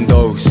own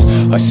windows.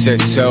 I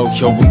set sail,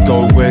 yo, and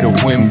go where the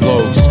wind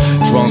blows.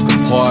 Drunken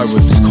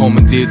pirates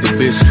commandeered the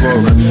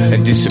bistro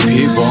and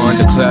disappeared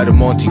behind a cloud of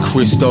Monte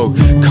Cristo.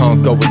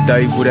 Can't go a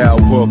day without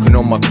working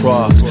on my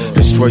craft.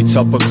 The streets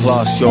upper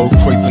class, yo,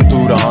 creeping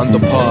through the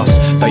underpass.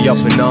 They up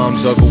in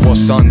arms over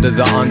what's under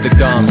the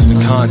undergarments. We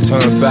can't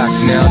turn back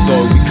now,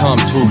 though we come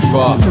too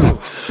far.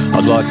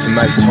 I'd like to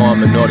make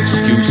time and not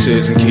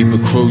excuses, and keep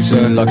it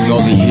cruising like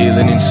Nolly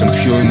healing in some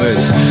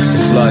Pumas.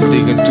 It's like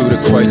digging through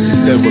the crates is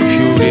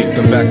therapeutic.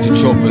 Then back to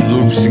chopping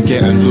loose and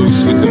getting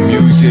loose with the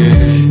music.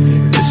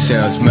 It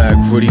sounds mad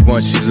gritty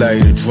once you lay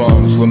the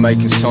drums. We're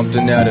making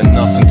something out of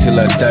nothing till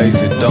our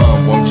days are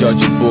done. Won't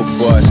judge a book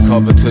by its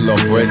cover till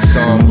I've read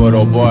some, but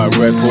I'll buy a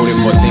record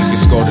if I think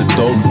it's got a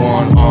dope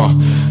one.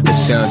 It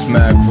sounds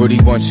mad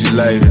gritty once you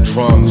lay the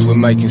drums. We're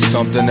making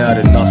something out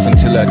of nothing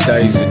till our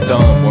days are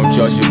done. Won't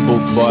judge a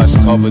book by its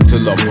cover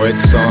till I've read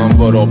some,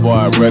 but I'll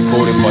buy a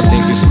record if I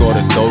think it's got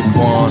a dope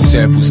one.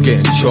 Samples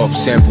getting chopped,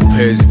 sample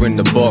pairs are in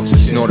the box.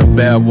 It's not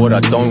about what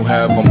I don't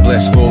have, I'm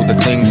blessed for all the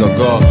things I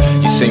got.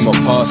 You see my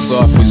past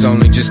life life was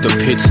only just a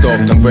pit stop,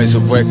 then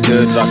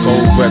resurrected like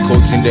old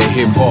records in their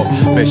hip-hop.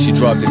 Bet she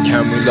drive the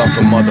Camry like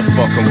a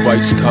motherfucking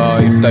race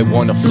car. If they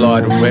wanna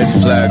fly the red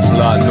flags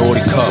like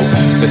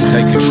Nautica, let's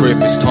take a trip,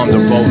 it's time to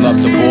roll up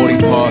the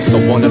boarding pass.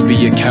 I wanna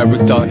be a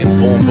character in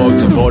Vaughn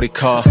Boat's a body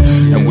car.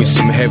 And with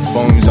some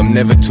headphones, I'm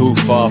never too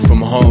far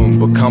from home,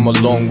 but come a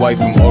long way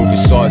from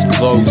oversized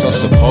clothes. I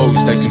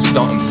suppose they can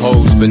stunt and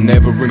pose, but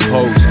never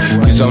impose,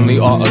 cause only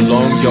I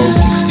alone, yo,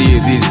 can steer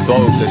this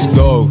boat. Let's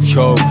go,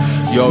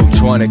 yo,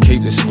 trying to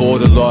keep the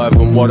sport alive,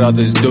 and what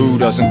others do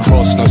doesn't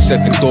cross no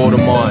second thought of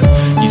mine.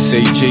 You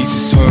see,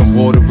 Jesus turned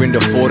water into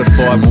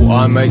fortified, well,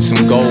 I made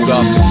some gold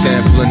after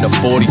sampling the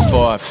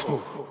 45.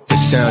 It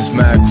sounds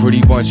mad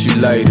gritty once you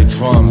lay the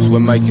drums. We're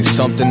making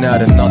something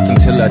out of nothing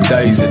till our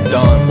days are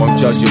done. Won't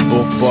judge a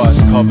book by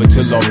its cover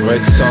till I've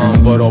read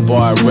some, but I'll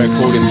buy a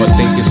record if I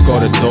think it's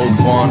got a dope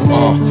one.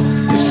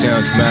 It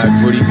sounds mad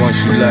gritty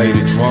once you lay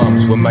the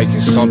drums. We're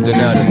making something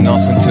out of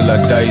nothing till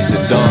our days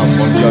are done.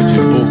 Won't judge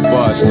a book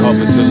by its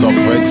cover till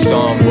I've read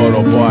some, but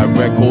I'll buy a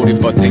record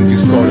if I think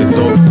it's got a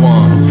dope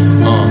one.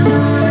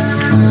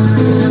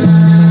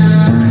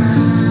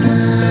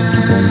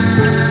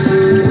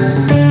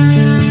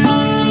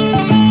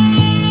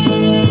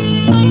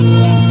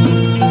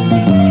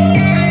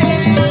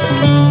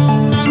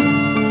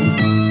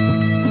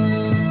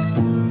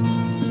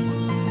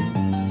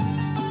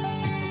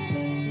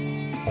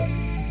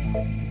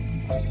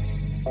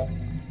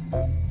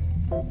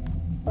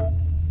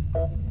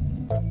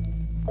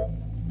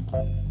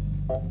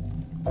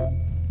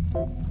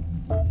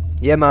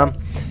 Yeah, man.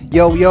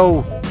 Yo.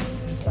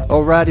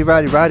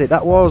 Alrighty.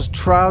 That was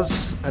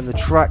Traz, and the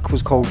track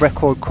was called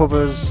Record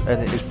Covers,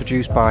 and it was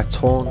produced by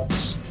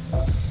Taunts.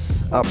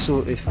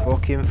 Absolutely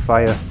fucking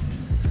fire.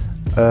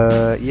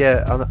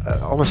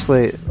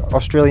 Honestly,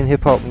 Australian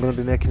hip hop, I'm going to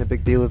be making a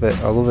big deal of it.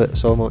 I love it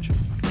so much.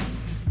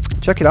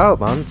 Check it out,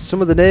 man.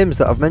 Some of the names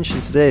that I've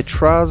mentioned today: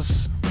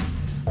 Traz,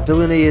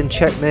 Villainy and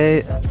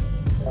Checkmate,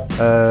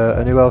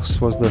 and who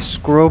else was there?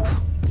 Scrub.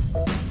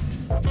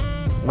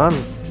 Man,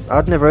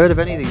 I'd never heard of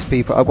any of these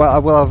people. I'd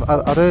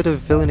heard of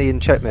Villainy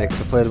and Checkmate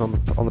because I played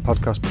them on the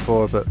podcast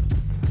before, but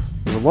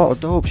there's a lot of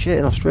dope shit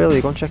in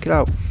Australia. Go and check it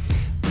out.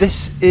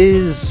 This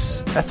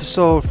is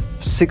episode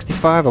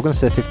 65. I'm going to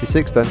say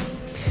 56 then.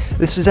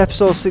 This is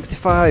episode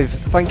 65.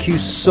 Thank you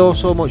so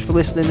much for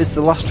listening. This is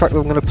the last track that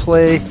I'm going to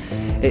play.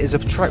 It is a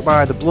track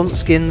by the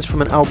Bluntskins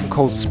from an album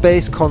called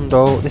Space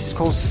Condo. This is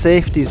called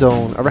Safety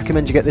Zone. I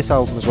recommend you get this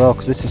album as well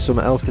because this is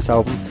something else, this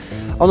album.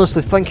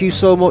 Honestly, thank you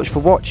so much for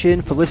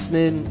watching, for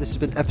listening. This has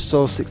been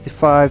episode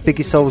 65. Big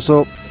yourselves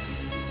up.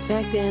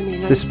 Back then, the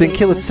United This has been States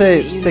Killer and the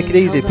Soviet Tapes. Take it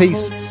Union easy. held the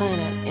Peace. whole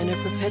planet in a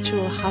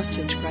perpetual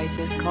hostage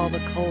crisis called the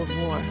Cold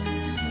War.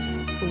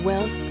 The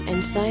wealth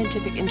and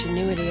scientific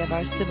ingenuity of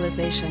our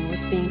civilization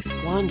was being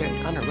squandered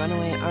on a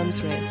runaway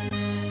arms race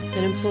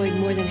that employed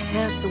more than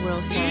half the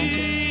world's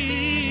scientists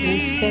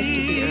and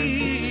infested the earth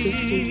with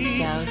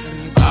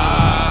 50,000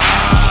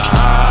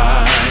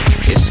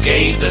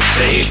 Escape the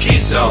safety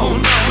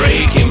zone,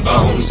 breaking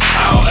bones.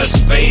 Outer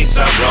space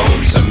I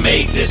roam to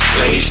make this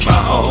place my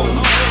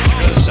home.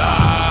 Cause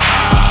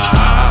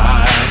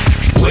I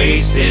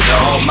wasted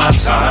all my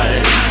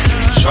time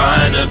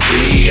trying to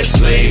be a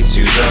slave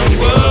to the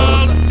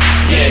world.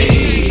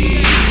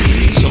 Yay.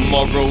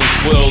 Tomorrow's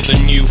world, a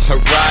new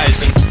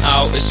horizon.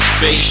 Outer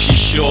space, you're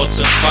sure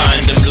to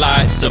find them.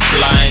 Lights are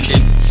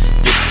blinding.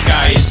 The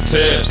sky is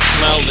perp,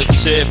 smell the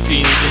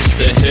terpenes as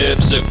the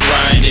herbs are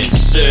grinding.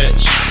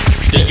 Search,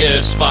 the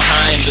earth's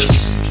behind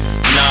us,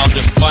 now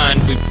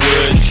defined with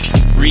words.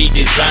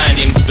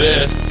 Redesigning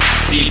birth,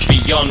 see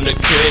beyond the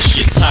curse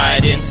you're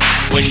tied in.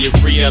 When you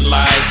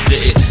realize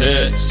that it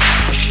hurts,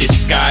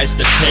 disguise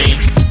the pain.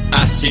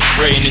 Acid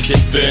rain as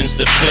it burns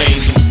the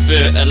plains and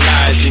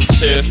fertilizing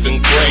turf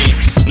and grain.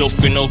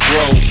 Nothing will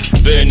grow,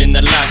 burning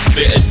the last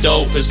bit of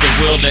dope as the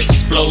world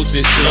explodes.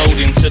 It's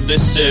loading to the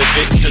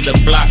cervix of the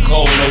black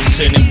hole. No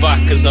turning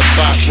back as a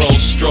back roll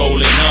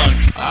strolling on.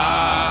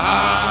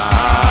 I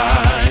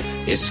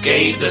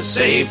escape the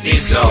safety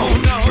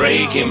zone,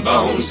 breaking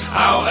bones.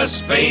 Outer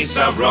space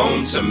I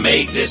roam to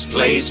make this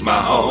place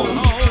my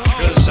home.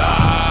 Cause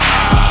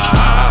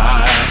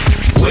I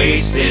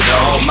wasted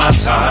all my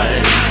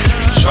time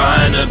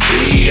trying to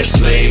be a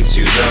slave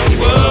to the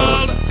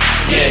world.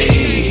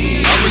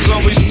 Yay. I was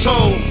always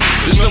told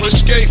there's no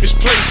escape, this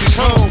place is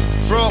home.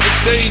 Fraught with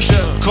danger,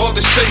 called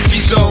the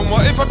safety zone.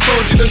 What if I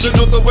told you there's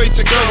another way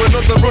to go,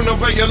 another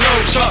runaway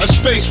alone? Out of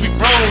space we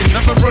roam,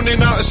 never running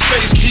out of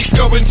space. Keep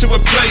going to a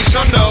place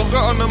I know.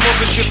 Got on a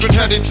mothership and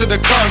headed to the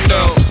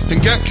condo.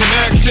 And get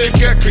connected,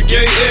 get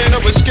creating.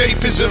 No escape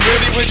isn't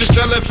really, we're just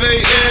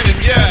elevating. And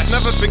yes,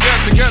 never forget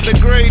to get the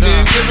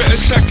grading. Give it a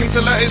second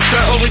to let it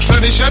settle,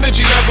 replenish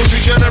energy levels,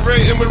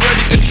 regenerating. We're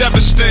ready to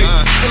devastate.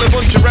 Still a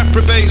bunch of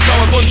reprobates,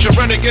 now a bunch of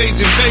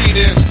renegades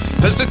invading.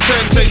 As the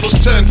turntables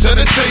turn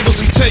the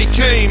tables and take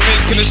aim,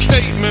 making a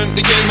statement.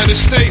 The game of the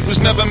state was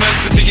never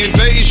meant to be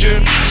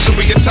invasion, so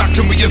we attack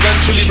and we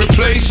eventually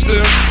replace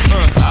them.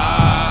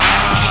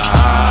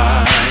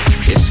 I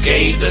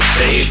Escape the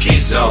safety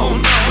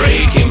zone,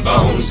 breaking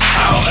bones.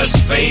 Outer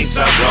space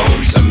I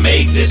roam to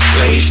make this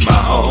place my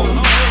home.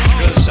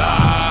 Cause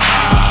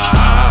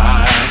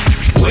I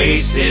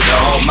wasted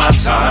all my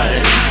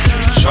time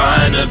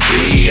trying to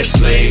be a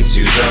slave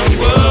to the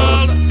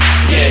world.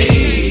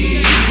 Yeah.